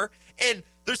they are. And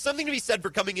there's something to be said for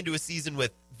coming into a season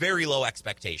with very low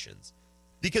expectations.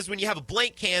 Because when you have a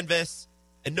blank canvas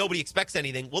and nobody expects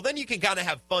anything, well, then you can kind of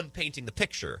have fun painting the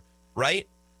picture, right?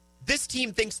 This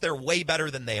team thinks they're way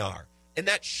better than they are, and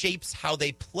that shapes how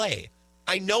they play.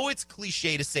 I know it's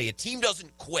cliche to say a team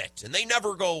doesn't quit and they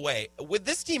never go away. With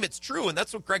this team, it's true, and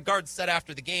that's what Greg Gard said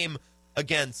after the game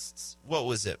against,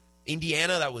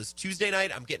 Indiana? That was Tuesday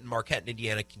night. I'm getting Marquette and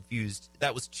Indiana confused.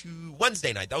 That was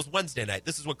Wednesday night. That was Wednesday night.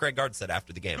 This is what Greg Gard said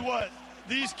after the game. What?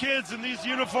 These kids in these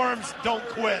uniforms don't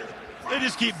quit. They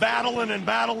just keep battling and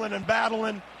battling and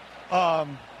battling.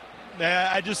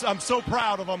 I'm so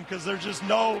proud of them because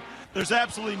there's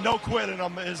absolutely no quit in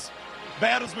them. As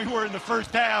bad as we were in the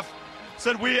first half,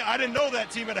 I didn't know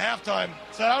that team at halftime.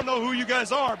 Said, I don't know who you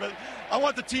guys are, but I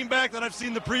want the team back that I've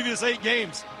seen the previous 8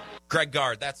 games. Greg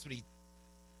Gard, that's what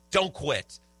don't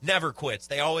quit. Never quits.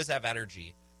 They always have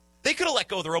energy. They could have let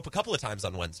go of the rope a couple of times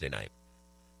on Wednesday night,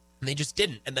 and they just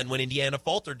didn't. And then when Indiana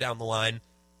faltered down the line,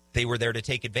 they were there to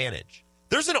take advantage.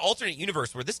 There's an alternate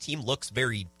universe where this team looks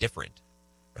very different,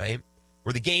 right?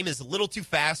 Where the game is a little too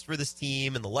fast for this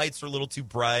team and the lights are a little too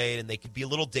bright and they could be a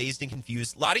little dazed and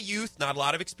confused. A lot of youth, not a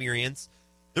lot of experience.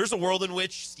 There's a world in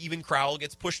which Steven Crowell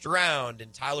gets pushed around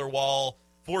and Tyler Wall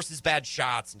forces bad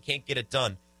shots and can't get it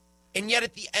done. And yet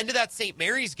at the end of that St.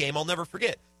 Mary's game, I'll never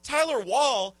forget, Tyler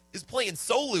Wall is playing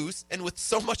so loose and with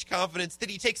so much confidence that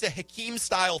he takes a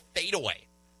Hakeem-style fadeaway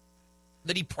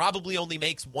that he probably only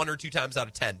makes 1 or 2 times out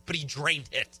of 10, but he drained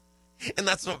it. And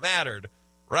that's what mattered,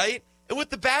 right? And with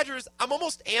the Badgers, I'm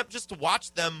almost amped just to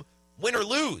watch them win or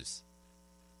lose.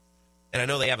 And I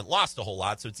know they haven't lost a whole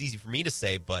lot, so it's easy for me to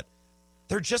say, but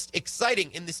they're just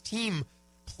exciting, and this team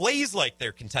plays like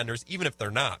they're contenders, even if they're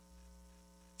not.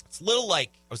 It's a little like,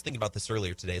 I was thinking about this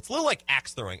earlier today, it's a little like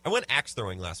axe throwing. I went axe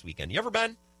throwing last weekend. You ever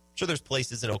been? I'm sure there's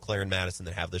places in Eau Claire and Madison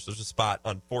that have this. There's a spot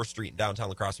on 4th Street in downtown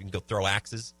La Crosse where you can go throw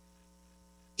axes.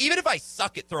 Even if I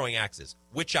suck at throwing axes,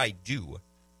 which I do,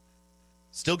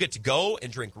 still get to go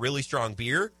and drink really strong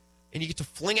beer, and you get to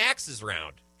fling axes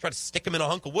around. Try to stick them in a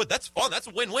hunk of wood. That's fun. That's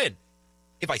a win-win.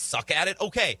 If I suck at it,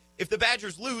 okay. If the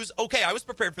Badgers lose, okay. I was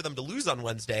prepared for them to lose on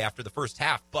Wednesday after the first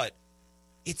half, but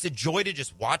it's a joy to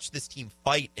just watch this team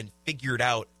fight and figure it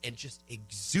out and just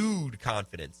exude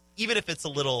confidence, even if it's a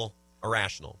little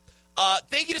irrational.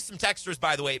 Thank you to some texters,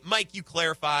 by the way. Mike, you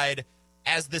clarified,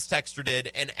 as this texter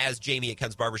did, and as Jamie at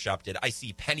Ken's Barbershop did. I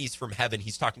see pennies from heaven.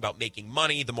 He's talking about making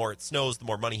money. The more it snows, the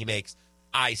more money he makes.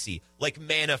 I see. Like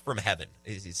manna from heaven.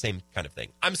 It's the same kind of thing.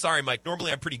 I'm sorry, Mike.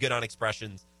 Normally I'm pretty good on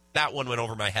expressions. That one went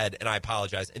over my head, and I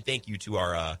apologize. And thank you to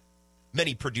our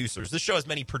many producers. This show has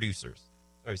many producers,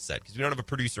 I always said, because we don't have a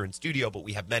producer in studio, but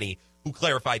we have many who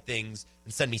clarify things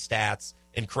and send me stats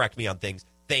and correct me on things.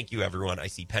 Thank you, everyone. I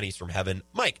see pennies from heaven.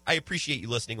 Mike, I appreciate you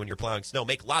listening when you're plowing snow.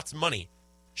 Make lots of money.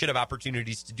 Should have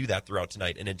opportunities to do that throughout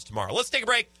tonight and into tomorrow. Let's take a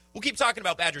break. We'll keep talking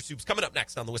about Badger Soups coming up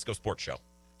next on the Wisco Sports Show.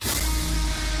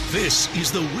 This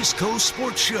is the Wisco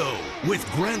Sports Show with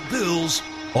Grant Bills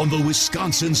on the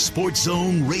Wisconsin Sports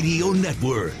Zone Radio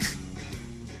Network.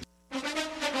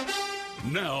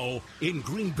 Now, in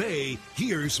Green Bay,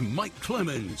 here's Mike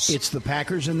Clemens. It's the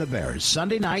Packers and the Bears.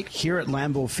 Sunday night here at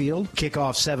Lambeau Field,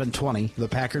 kickoff 7:20. The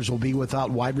Packers will be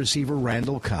without wide receiver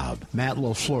Randall Cobb. Matt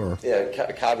LaFleur.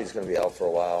 Yeah, Cobb's going to be out for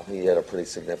a while. He had a pretty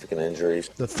significant injury.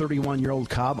 The 31-year-old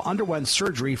Cobb underwent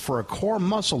surgery for a core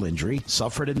muscle injury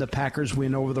suffered in the Packers'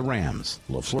 win over the Rams.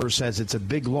 LaFleur says it's a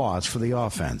big loss for the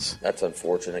offense. That's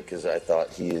unfortunate because I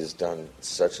thought he has done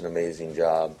such an amazing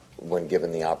job when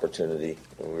given the opportunity.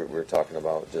 We're talking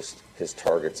about just his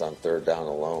targets on 3rd down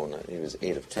alone. He was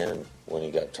 8 of 10 when he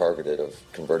got targeted of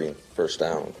converting first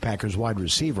down. Packers wide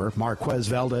receiver Marquez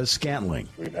Valdez-Scantling.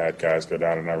 We've had guys go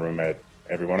down in our room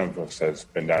every one of us has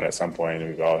been down at some point,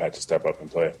 and we've all had to step up and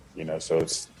play. So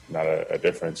it's not a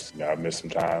difference. I've missed some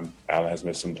time. Allen has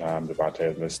missed some time. Devontae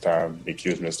has missed time.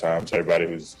 EQ's missed time. So everybody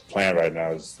who's playing right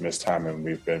now has missed time, and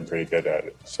we've been pretty good at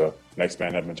it. So next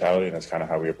man up mentality, and that's kind of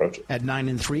how we approach it. At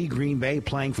 9-3, Green Bay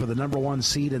playing for the number 1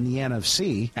 seed in the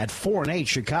NFC. At 4-8,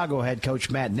 Chicago head coach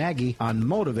Matt Nagy on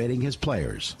motivating his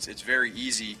players. It's very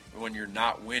easy when you're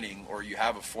not winning or you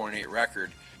have a 4-8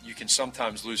 record. You can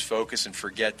sometimes lose focus and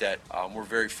forget that we're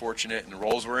very fortunate in the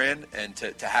roles we're in and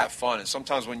to have fun. And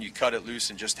sometimes when you cut it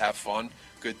loose and just have fun,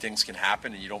 good things can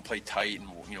happen and you don't play tight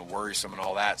and worrisome and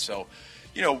all that. So,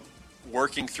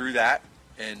 working through that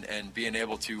and being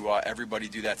able to everybody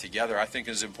do that together, I think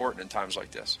is important in times like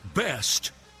this.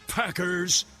 Best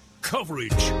Packers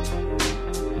coverage.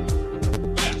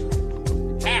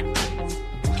 Packers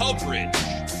coverage.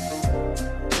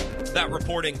 That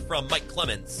reporting from Mike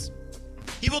Clemens.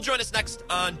 He will join us next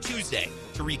on Tuesday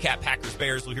to recap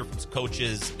Packers-Bears. We'll hear from some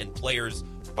coaches and players.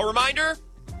 A reminder,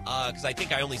 because I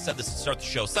think I only said this to start the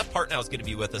show, Seth Partnow is going to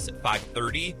be with us at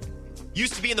 5:30.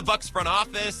 Used to be in the Bucs front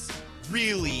office.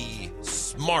 Really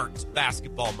smart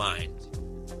basketball mind.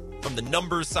 From the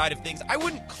numbers side of things, I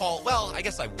wouldn't call, well, I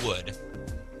guess I would.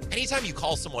 Anytime you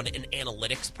call someone an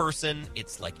analytics person,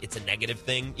 it's like it's a negative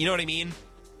thing. You know what I mean?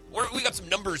 We got some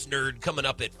numbers nerd coming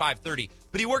up at 5:30.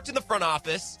 But he worked in the front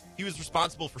office. He was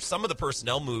responsible for some of the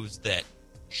personnel moves that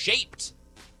shaped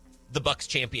the Bucs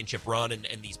championship run and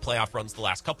these playoff runs the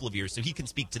last couple of years. So he can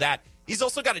speak to that. He's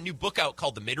also got a new book out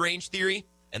called The Mid-Range Theory.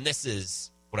 And this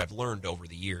is what I've learned over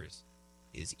the years.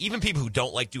 is even people who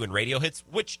don't like doing radio hits,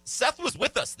 which Seth was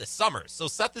with us this summer. So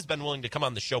Seth has been willing to come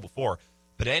on the show before.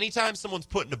 But anytime someone's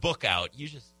putting a book out, you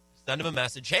just send him a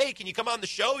message. Hey, can you come on the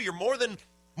show? You're more than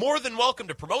welcome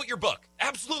to promote your book.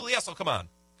 Absolutely, yes, I'll come on.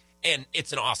 And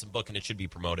it's an awesome book, and it should be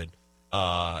promoted.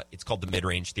 It's called The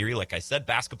Mid-Range Theory. Like I said,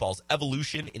 basketball's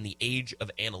evolution in the age of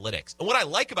analytics. And what I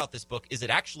like about this book is it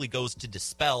actually goes to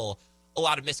dispel a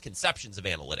lot of misconceptions of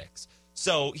analytics.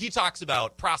 So he talks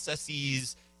about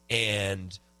processes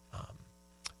and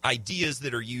ideas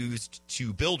that are used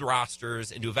to build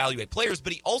rosters and to evaluate players,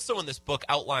 but he also in this book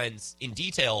outlines in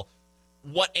detail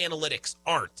what analytics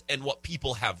aren't and what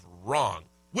people have wrong,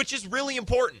 which is really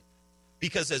important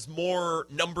because as more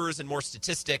numbers and more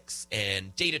statistics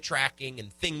and data tracking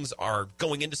and things are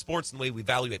going into sports and the way we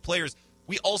evaluate players,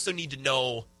 we also need to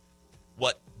know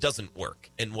what doesn't work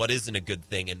and what isn't a good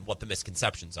thing and what the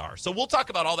misconceptions are. So we'll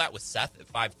talk about all that with Seth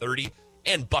at 5:30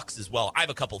 and Bucks as well. I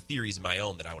have a couple theories of my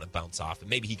own that I want to bounce off, and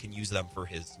maybe he can use them for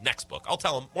his next book. I'll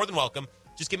tell him, more than welcome.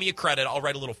 Just give me a credit. I'll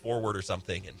write a little foreword or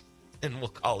something, and we'll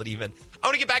call it even. I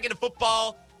want to get back into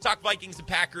football, talk Vikings and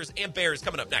Packers and Bears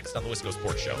coming up next on the Wisco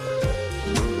Sports Show.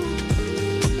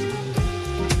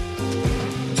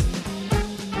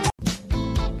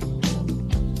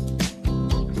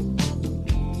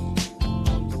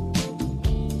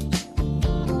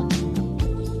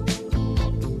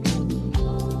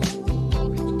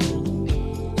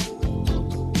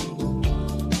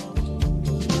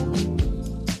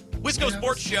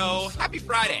 Sports Show. Happy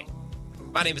Friday.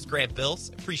 My name is Grant Bills.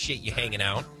 Appreciate you hanging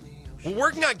out. We're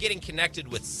working on getting connected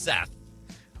with Seth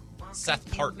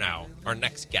Partnow, our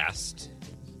next guest.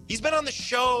 He's been on the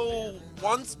show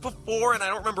once before, and I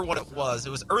don't remember what it was. It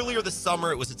was earlier this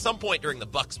summer. It was at some point during the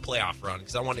Bucks playoff run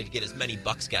because I wanted to get as many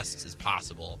Bucks guests as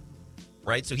possible.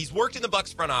 Right? So he's worked in the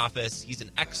Bucks front office. He's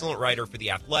an excellent writer for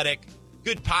The Athletic,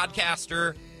 good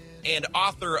podcaster, and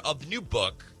author of the new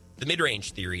book, The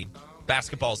Mid-Range Theory,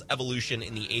 Basketball's Evolution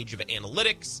in the Age of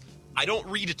Analytics. I don't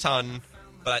read a ton,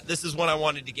 but this is one I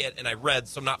wanted to get, and I read,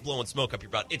 so I'm not blowing smoke up your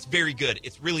butt. It's very good.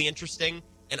 It's really interesting,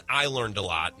 and I learned a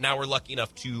lot. Now we're lucky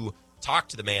enough to talk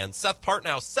to the man, Seth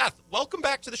Partnow. Seth, welcome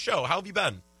back to the show. How have you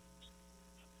been?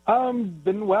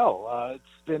 Been well.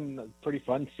 It's been pretty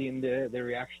fun seeing the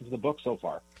reaction to the book so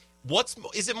far.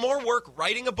 Is it more work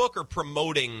writing a book or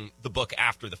promoting the book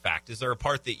after the fact? Is there a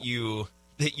part that you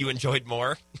enjoyed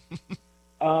more?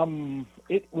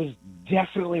 It was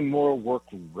definitely more work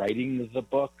writing the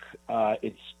book.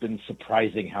 It's been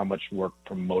surprising how much work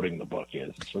promoting the book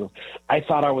is. Sort of, I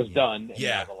thought I was done, and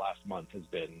now the last month has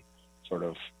been sort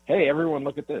of, hey, everyone,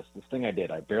 look at this thing I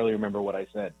did. I barely remember what I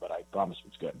said, but I promise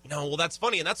it's good. No, well, that's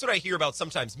funny, and that's what I hear about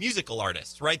sometimes musical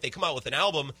artists, right? They come out with an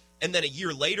album, and then a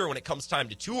year later when it comes time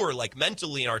to tour, like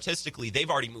mentally and artistically, they've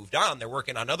already moved on. They're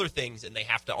working on other things, and they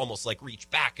have to almost like reach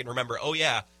back and remember, oh,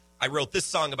 yeah, I wrote this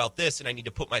song about this, and I need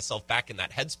to put myself back in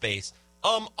that headspace.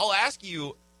 I'll ask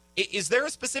you, is there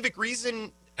a specific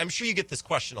reason? I'm sure you get this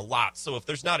question a lot, so if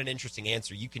there's not an interesting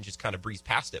answer, you can just kind of breeze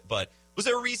past it. But was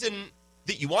there a reason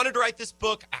that you wanted to write this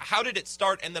book? How did it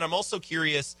start? And then I'm also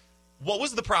curious, what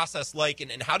was the process like,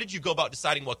 and how did you go about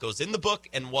deciding what goes in the book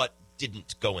and what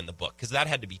didn't go in the book? Because that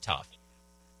had to be tough.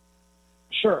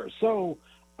 Sure. So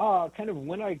kind of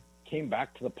when I came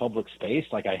back to the public space,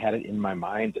 like I had it in my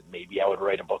mind that maybe I would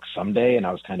write a book someday, and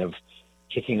I was kind of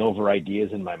kicking over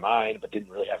ideas in my mind, but didn't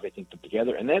really have anything put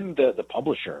together. And then the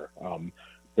publisher,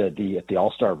 at the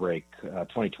All-Star break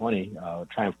 2020,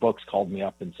 Triumph Books called me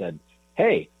up and said,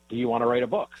 "Hey, do you want to write a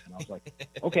book?" And I was like,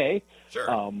 "Okay." Sure.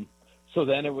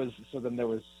 Then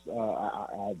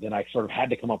I sort of had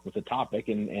to come up with a topic,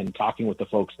 and talking with the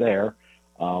folks there.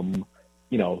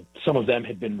 Some of them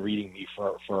had been reading me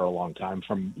for a long time,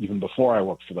 from even before I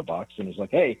worked for the Bucks, and it was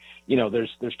like, hey,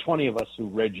 there's 20 of us who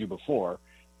read you before,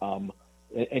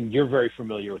 and you're very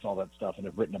familiar with all that stuff and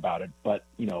have written about it, but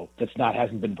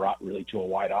hasn't been brought really to a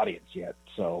wide audience yet.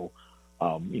 So,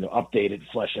 update it,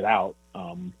 flesh it out.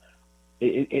 I'm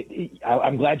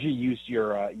glad you used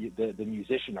the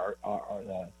musician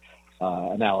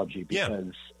analogy,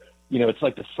 because it's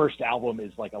like the first album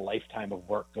is like a lifetime of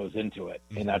work goes into it.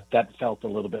 And that felt a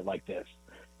little bit like this.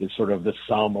 It's sort of the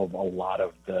sum of a lot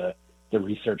of the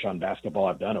research on basketball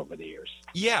I've done over the years.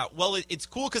 Yeah, well, it's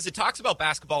cool because it talks about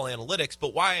basketball analytics,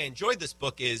 but why I enjoyed this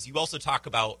book is you also talk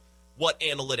about what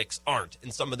analytics aren't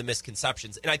and some of the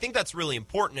misconceptions. And I think that's really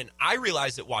important, and I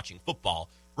realized it watching football,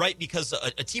 right? Because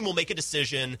a team will make a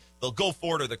decision, they'll go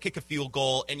for it or they'll kick a field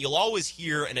goal, and you'll always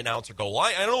hear an announcer go, well,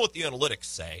 I don't know what the analytics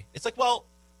say. It's like, well,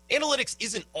 analytics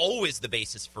isn't always the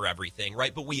basis for everything,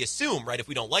 right? But we assume, right, if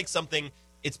we don't like something,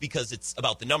 it's because it's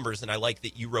about the numbers. And I like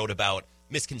that you wrote about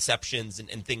misconceptions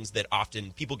and things that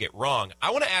often people get wrong.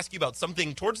 I want to ask you about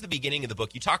something towards the beginning of the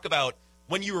book. You talk about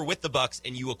when you were with the Bucks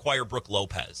and you acquire Brook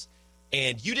Lopez.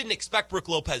 And you didn't expect Brook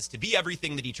Lopez to be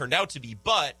everything that he turned out to be,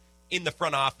 but in the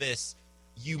front office,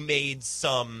 you made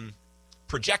some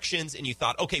projections and you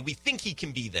thought, okay, we think he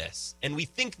can be this, and we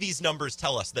think these numbers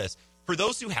tell us this. For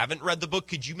those who haven't read the book,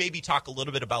 could you maybe talk a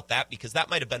little bit about that? Because that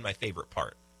might have been my favorite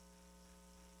part.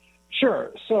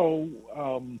 Sure. So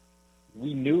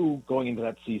we knew going into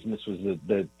that season, this was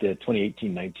the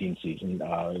 2018-19 season,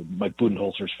 Mike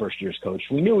Budenholzer's first year's coach.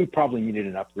 We knew we probably needed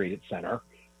an upgrade at center,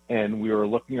 and we were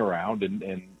looking around,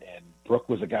 and Brook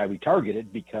was a guy we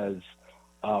targeted because,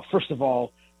 first of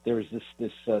all, there is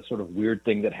this sort of weird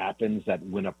thing that happens that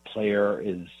when a player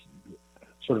is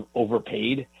sort of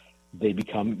overpaid, they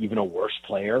become even a worse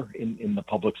player in the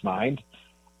public's mind.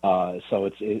 So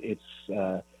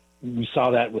we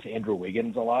saw that with Andrew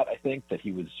Wiggins a lot. I think that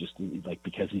he was just like,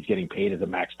 because he's getting paid as a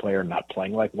max player, not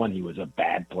playing like one, he was a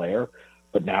bad player.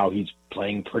 But now he's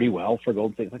playing pretty well for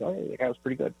Golden State. It's like, oh, yeah, that guy was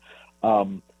pretty good.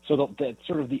 So that's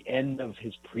sort of the end of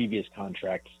his previous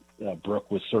contract. Brook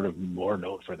was sort of more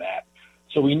known for that.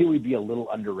 So we knew he'd be a little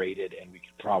underrated, and we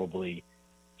could probably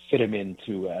fit him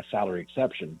into a salary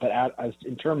exception. But as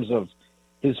in terms of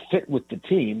his fit with the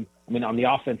team, I mean, on the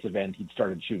offensive end, he'd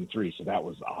started shooting threes, so that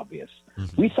was obvious.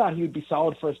 Mm-hmm. We thought he would be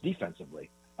solid for us defensively.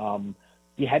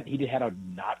 He had a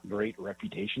not great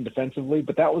reputation defensively,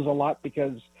 but that was a lot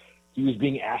because he was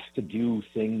being asked to do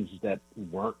things that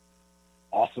weren't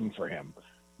awesome for him.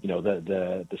 You know,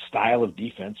 the style of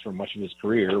defense for much of his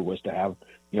career was to have,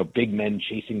 you know, big men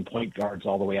chasing point guards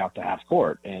all the way out to half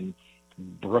court. And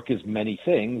Brook is many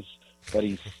things, but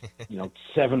he's, you know,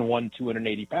 7'1",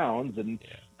 280 pounds. And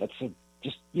that's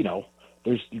just, you know,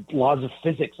 there's laws of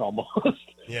physics almost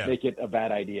make it a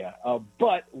bad idea.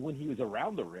 But when he was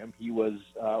around the rim, he was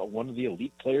one of the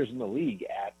elite players in the league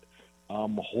at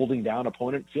holding down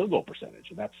opponent field goal percentage.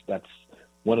 And that's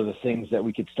one of the things that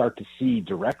we could start to see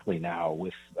directly now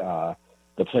with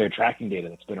the player tracking data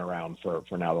that's been around for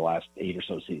now the last 8 or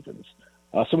so seasons.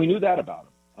 So we knew that about him.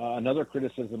 Another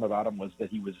criticism about him was that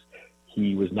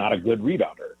he was not a good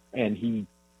rebounder, and he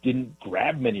didn't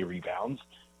grab many rebounds.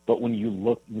 But when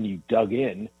you dug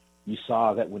in, you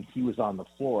saw that when he was on the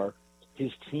floor,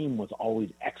 his team was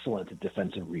always excellent at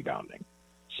defensive rebounding.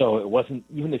 So it wasn't,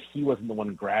 even if he wasn't the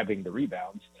one grabbing the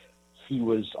rebounds, he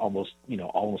was almost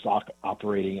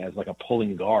operating as like a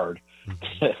pulling guard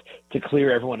to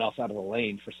clear everyone else out of the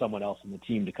lane for someone else in the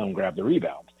team to come grab the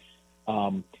rebound.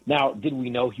 Now, did we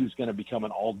know he was going to become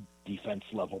an all-defense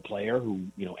level player who,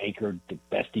 you know, anchored the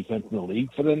best defense in the league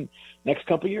for the next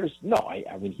couple of years? No,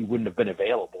 I mean, he wouldn't have been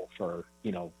available for,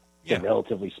 you know, the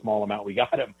relatively small amount we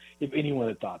got him if anyone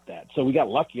had thought that. So we got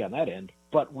lucky on that end,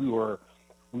 but we were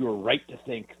right to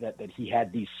think that he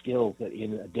had these skills that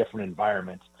in a different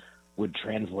environment would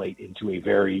translate into a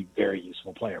very, very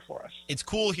useful player for us. It's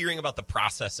cool hearing about the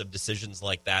process of decisions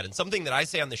like that. And something that I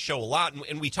say on the show a lot,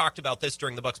 and we talked about this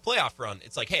during the Bucks playoff run,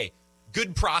 it's like, hey,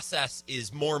 good process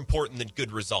is more important than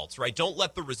good results, right? Don't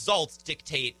let the results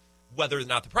dictate whether or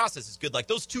not the process is good. Like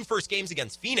those 2 first games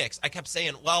against Phoenix, I kept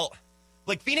saying, well,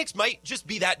 like Phoenix might just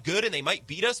be that good and they might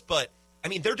beat us, but I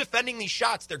mean, they're defending these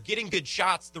shots. They're getting good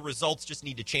shots. The results just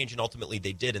need to change, and ultimately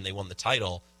they did, and they won the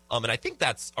title. And I think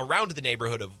that's around the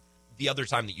neighborhood of the other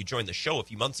time that you joined the show a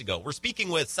few months ago. We're speaking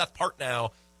with Seth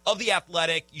Partnow of The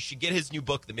Athletic. You should get his new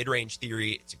book, The Mid-Range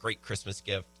Theory. It's a great Christmas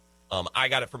gift. I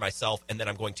got it for myself, and then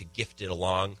I'm going to gift it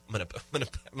along. I'm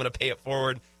gonna pay it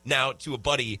forward now to a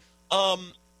buddy.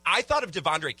 I thought of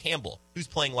Devondre Campbell, who's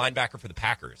playing linebacker for the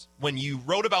Packers, when you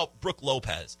wrote about Brook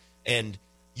Lopez, and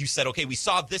you said, okay, we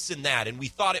saw this and that, and we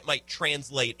thought it might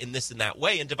translate in this and that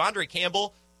way. And Devondre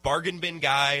Campbell, bargain bin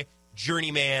guy,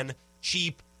 journeyman,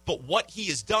 cheap, but what he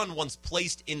has done once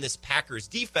placed in this Packers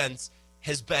defense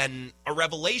has been a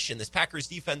revelation. This Packers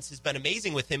defense has been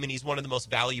amazing with him, and he's one of the most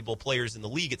valuable players in the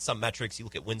league at some metrics. You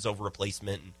look at wins over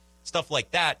replacement and stuff like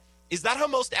that. Is that how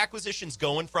most acquisitions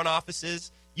go in front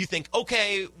offices? You think,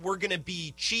 okay, we're going to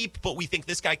be cheap, but we think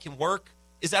this guy can work.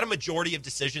 Is that a majority of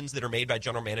decisions that are made by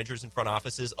general managers in front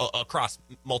offices across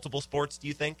multiple sports, do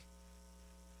you think?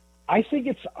 I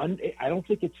think I don't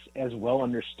think it's as well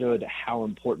understood how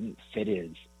important fit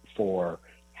is for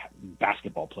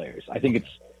basketball players. I think it's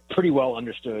pretty well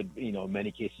understood, you know, in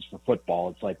many cases for football.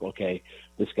 It's like, okay,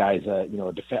 this guy's a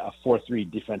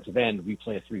 4-3 defensive end. We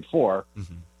play a 3-4. Mm-hmm.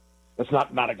 That's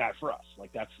not a guy for us.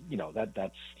 Like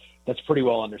that's pretty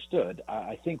well understood.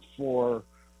 I think for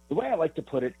the way I like to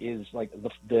put it is like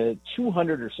the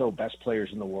 200 or so best players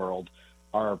in the world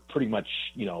are pretty much,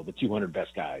 the 200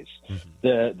 best guys.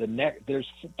 Mm-hmm. There's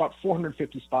about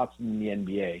 450 spots in the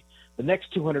NBA. The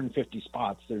next 250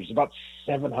 spots, there's about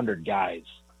 700 guys,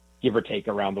 give or take,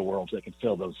 around the world that can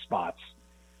fill those spots.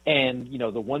 And,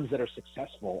 the ones that are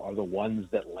successful are the ones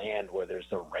that land where there's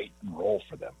the right role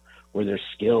for them, where there's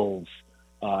skills,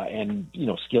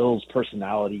 skills,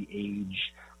 personality,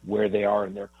 age, where they are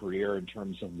in their career in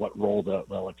terms of what role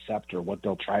they'll accept or what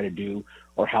they'll try to do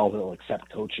or how they'll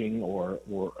accept coaching or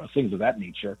things of that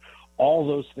nature. All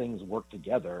those things work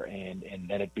together, and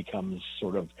then it becomes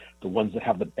sort of the ones that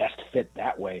have the best fit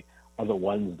that way are the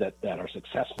ones that are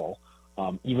successful,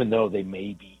 even though they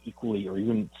may be equally or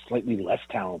even slightly less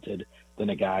talented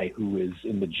than a guy who is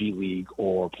in the G League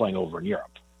or playing over in Europe.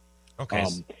 Okay.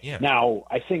 Yeah. Now,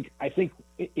 I think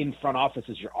in front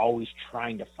offices, you're always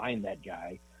trying to find that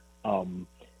guy. The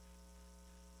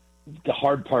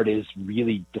hard part is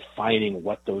really defining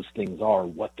what those things are,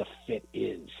 what the fit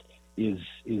is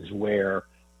where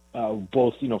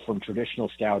both, from traditional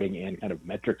scouting and kind of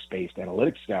metrics-based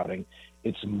analytics scouting,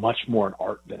 it's much more an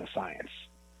art than a science.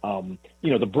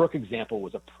 The Brook example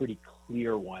was a pretty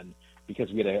clear one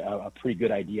because we had a pretty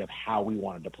good idea of how we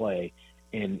wanted to play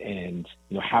and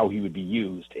how he would be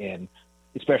used. And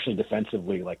especially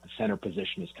defensively, like the center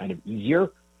position is kind of easier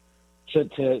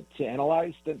to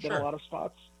analyze than a lot of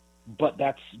spots. But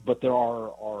there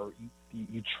are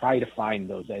you try to find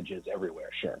those edges everywhere.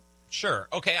 Sure.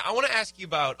 Okay. I want to ask you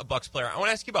about a Bucks player. I want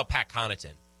to ask you about Pat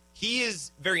Connaughton. He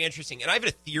is very interesting, and I have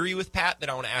a theory with Pat that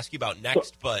I want to ask you about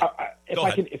next. But go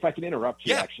ahead. If I can interrupt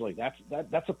you, actually,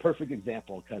 that's a perfect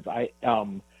example because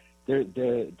it's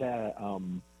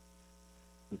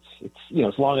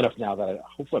long enough now that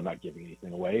hopefully I'm not giving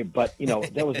anything away. But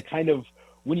that was kind of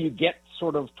when you get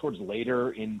sort of towards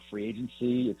later in free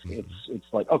agency, it's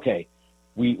like, okay,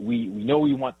 we know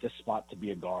we want this spot to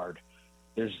be a guard.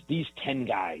 There's these 10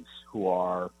 guys who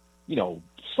are,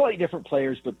 slightly different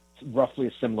players, but roughly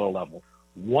a similar level.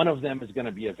 One of them is going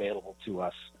to be available to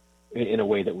us in a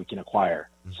way that we can acquire.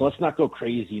 So let's not go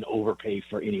crazy and overpay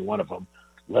for any one of them.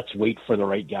 Let's wait for the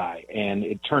right guy. And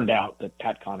it turned out that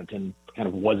Pat Connaughton kind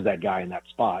of was that guy in that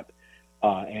spot.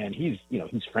 And he's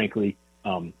frankly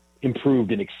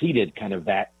improved and exceeded kind of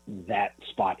that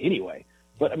spot anyway.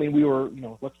 But I mean, we were,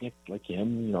 looking at like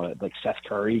him, like Seth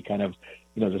Curry, kind of,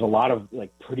 there's a lot of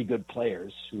like pretty good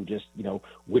players who just,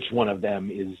 which one of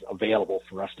them is available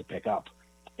for us to pick up.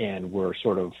 And we'll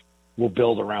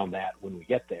build around that when we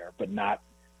get there, but not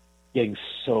getting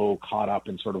so caught up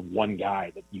in sort of one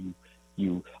guy that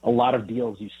a lot of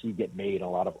deals you see get made, a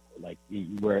lot of like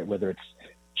whether it's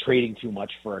trading too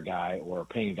much for a guy or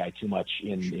paying a guy too much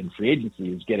in free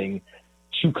agency is getting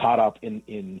too caught up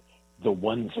in the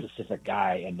one specific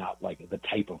guy and not like the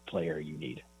type of player you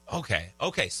need. Okay.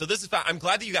 So this is I'm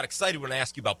glad that you got excited when I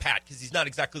asked you about Pat because he's not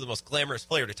exactly the most glamorous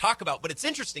player to talk about, but it's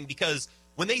interesting because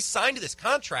when they signed this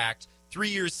contract, 3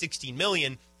 years, $16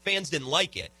 million, fans didn't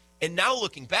like it. And now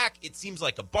looking back, it seems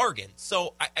like a bargain.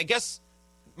 So I guess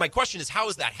my question is, how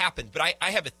has that happened? But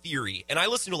I have a theory, and I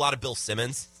listen to a lot of Bill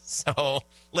Simmons. So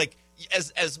like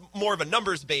as more of a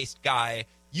numbers-based guy,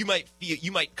 you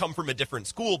might come from a different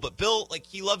school, but Bill, like,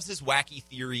 he loves his wacky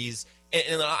theories,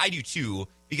 and I do too,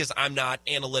 because I'm not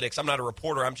analytics, I'm not a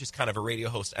reporter, I'm just kind of a radio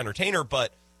host entertainer.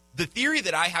 But the theory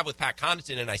that I have with Pat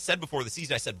Connaughton, and I said before the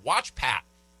season, I said, watch Pat,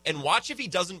 and watch if he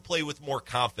doesn't play with more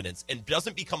confidence and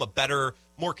doesn't become a better,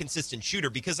 more consistent shooter,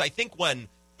 because I think when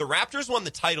the Raptors won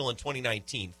the title in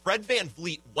 2019, Fred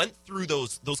VanVleet went through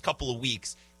those couple of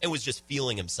weeks and was just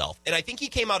feeling himself. And I think he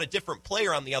came out a different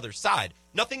player on the other side.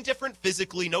 Nothing different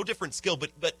physically, no different skill,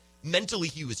 but mentally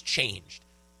he was changed.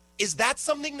 Is that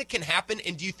something that can happen?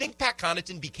 And do you think Pat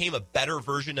Connaughton became a better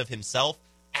version of himself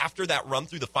after that run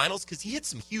through the finals? Because he hit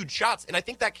some huge shots, and I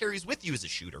think that carries with you as a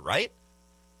shooter, right?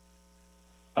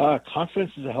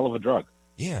 Confidence is a hell of a drug.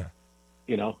 Yeah.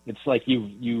 It's like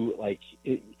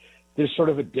there's sort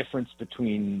of a difference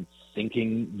between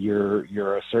thinking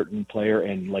you're a certain player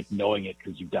and like knowing it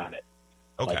because you've done it.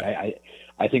 Okay. Like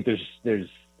I think there's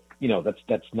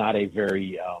that's not a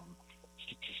very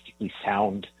statistically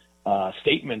sound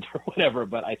statement or whatever,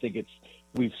 but I think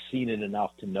we've seen it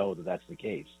enough to know that that's the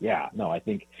case. Yeah, no, I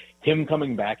think him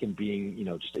coming back and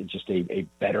being just a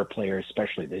better player,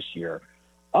 especially this year,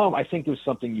 I think it was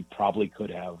something you probably could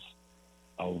have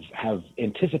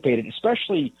anticipated,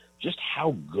 especially just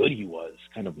how good he was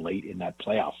kind of late in that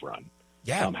playoff run.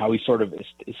 Yeah. How he sort of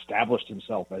established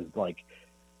himself as like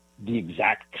the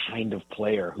exact kind of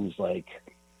player who's like,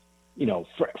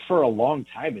 for a long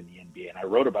time in the NBA. And I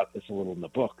wrote about this a little in the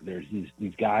book. There's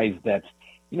these guys that,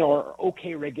 are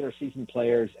okay regular season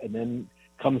players, and then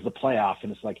comes the playoff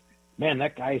and it's like, man,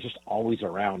 that guy is just always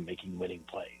around making winning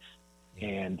plays.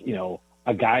 And,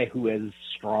 a guy who is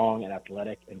strong and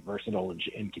athletic and versatile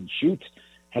and can shoot,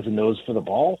 has a nose for the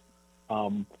ball.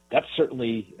 That's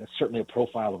certainly a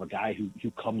profile of a guy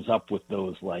who comes up with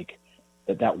those, like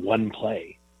that one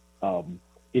play.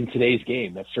 In today's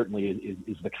game, that certainly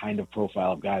is the kind of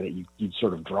profile of guy that you'd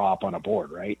sort of draw up on a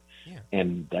board, right? Yeah.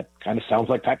 And that kind of sounds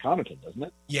like Pat Connaughton, doesn't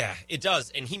it? Yeah, it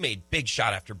does. And he made big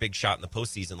shot after big shot in the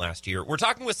postseason last year. We're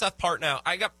talking with Seth Partnow.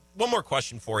 I got one more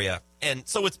question for you. And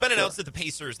so it's been announced that the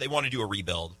Pacers, they want to do a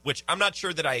rebuild, which I'm not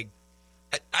sure that I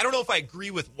don't know if I agree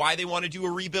with why they want to do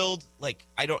a rebuild. Like,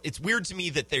 it's weird to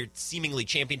me that they're seemingly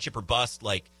championship or bust.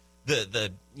 Like,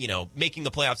 the making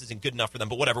the playoffs isn't good enough for them,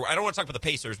 but whatever. I don't want to talk about the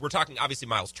Pacers. We're talking, obviously,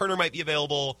 Miles Turner might be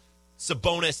available.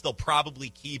 Sabonis they'll probably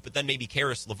keep, but then maybe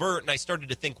Karis LeVert. And I started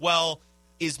to think, well,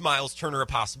 is Miles Turner a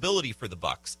possibility for the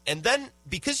Bucks? And then,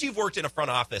 because you've worked in a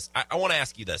front office, I want to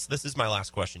ask you this. This is my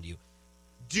last question to you.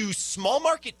 Do small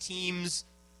market teams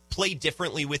play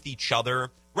differently with each other?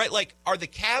 Right? Like, are the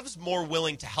Cavs more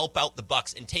willing to help out the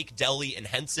Bucks and take Delly and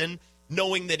Henson,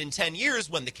 knowing that in 10 years,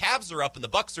 when the Cavs are up and the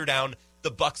Bucks are down, the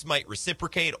Bucks might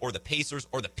reciprocate, or the Pacers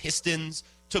or the Pistons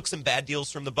took some bad deals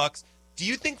from the Bucks? Do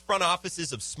you think front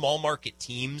offices of small market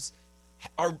teams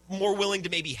are more willing to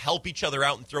maybe help each other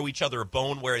out and throw each other a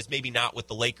bone, whereas maybe not with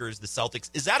the Lakers, the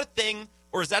Celtics? Is that a thing,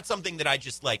 or is that something that I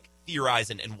just theorize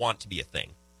and want to be a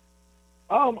thing?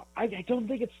 I don't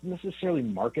think it's necessarily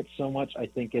market so much. I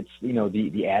think it's,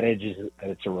 the adage is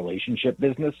that it's a relationship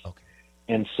business. Okay.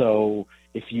 And so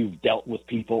if you've dealt with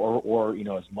people or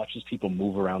as much as people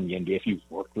move around the NBA, if you've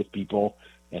worked with people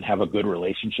and have a good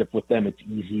relationship with them, it's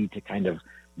easy to kind of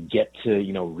get to,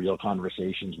 real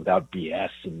conversations without BS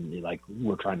and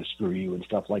we're trying to screw you and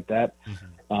stuff like that.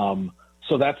 Mm-hmm.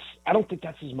 So I don't think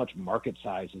that's as much market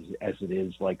size as it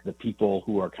is like the people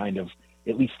who are kind of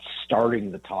at least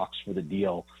starting the talks for the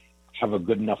deal have a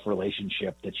good enough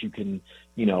relationship that you can,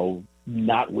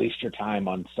 not waste your time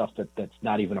on stuff that's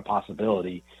not even a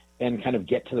possibility and kind of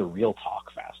get to the real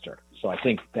talk faster. So I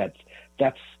think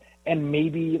that's, and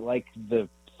maybe the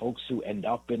folks who end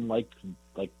up in like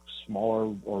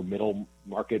smaller or middle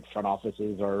market front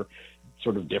offices are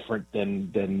sort of different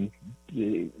than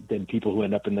people who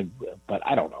end up in but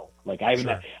I don't know. I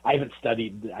haven't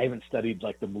studied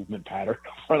the movement pattern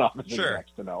of front office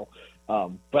execs to know.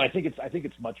 But I think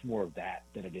it's much more of that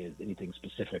than it is anything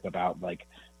specific about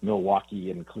Milwaukee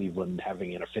and Cleveland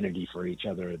having an affinity for each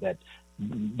other that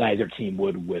neither team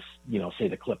would with, say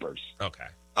the Clippers.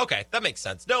 Okay. That makes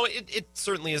sense. No, it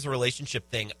certainly is a relationship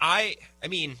thing. I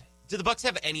mean, do the Bucks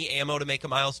have any ammo to make a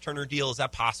Miles Turner deal? Is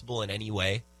that possible in any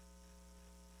way?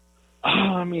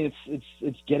 I mean,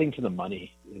 it's getting to the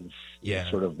money is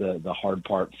sort of the hard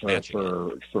part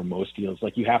for most deals.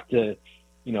 You have to,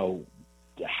 you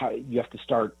have to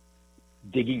start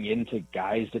digging into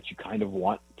guys that you kind of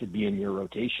want to be in your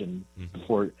rotation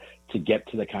to get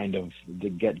to the kind of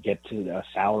get to a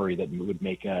salary that would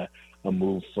make a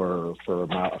move for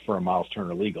a Miles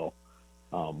Turner legal.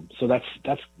 So that's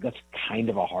kind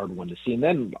of a hard one to see. And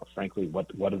then, frankly, what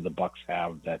do the Bucks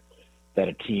have that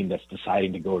a team that's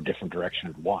deciding to go a different direction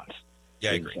would want?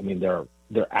 Yeah, I agree. I mean, they're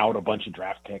out a bunch of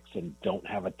draft picks and don't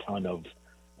have a ton of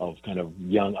kind of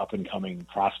young up and coming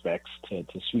prospects to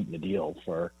sweeten the deal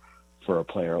for a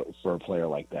player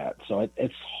like that. So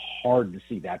it's hard to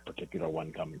see that particular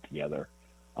one coming together.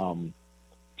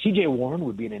 TJ Warren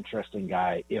would be an interesting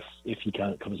guy if he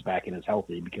comes back and is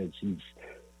healthy, because he's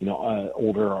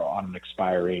older on an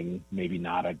expiring, maybe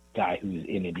not a guy who's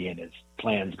in Indiana's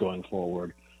plans going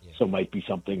forward. Yeah. So might be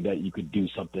something that you could do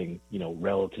something,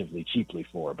 relatively cheaply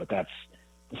for. But that's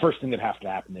the first thing that has to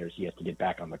happen there is he has to get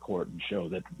back on the court and show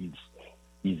that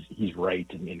he's right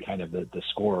in kind of the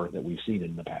scorer that we've seen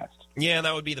in the past. Yeah,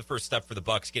 that would be the first step for the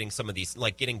Bucks, getting some of these,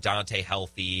 getting Dante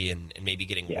healthy and maybe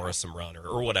getting Morris some run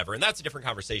or whatever. And that's a different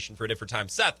conversation for a different time.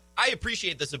 Seth, I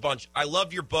appreciate this a bunch. I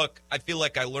love your book. I feel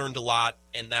like I learned a lot,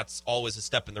 and that's always a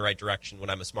step in the right direction when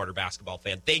I'm a smarter basketball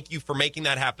fan. Thank you for making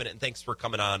that happen, and thanks for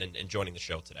coming on and joining the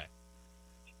show today.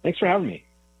 Thanks for having me.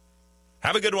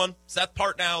 Have a good one. Seth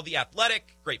Partnow, The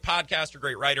Athletic, great podcaster,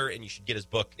 great writer, and you should get his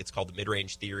book. It's called The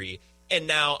Mid-Range Theory. And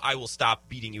now I will stop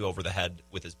beating you over the head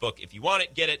with his book. If you want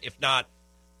it, get it. If not,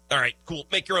 all right, cool.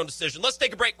 Make your own decision. Let's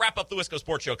take a break. Wrap up the Wisco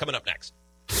Sports Show coming up next.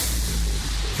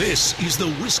 This is the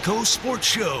Wisco Sports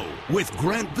Show with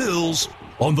Grant Bills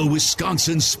on the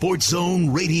Wisconsin Sports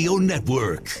Zone Radio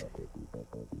Network.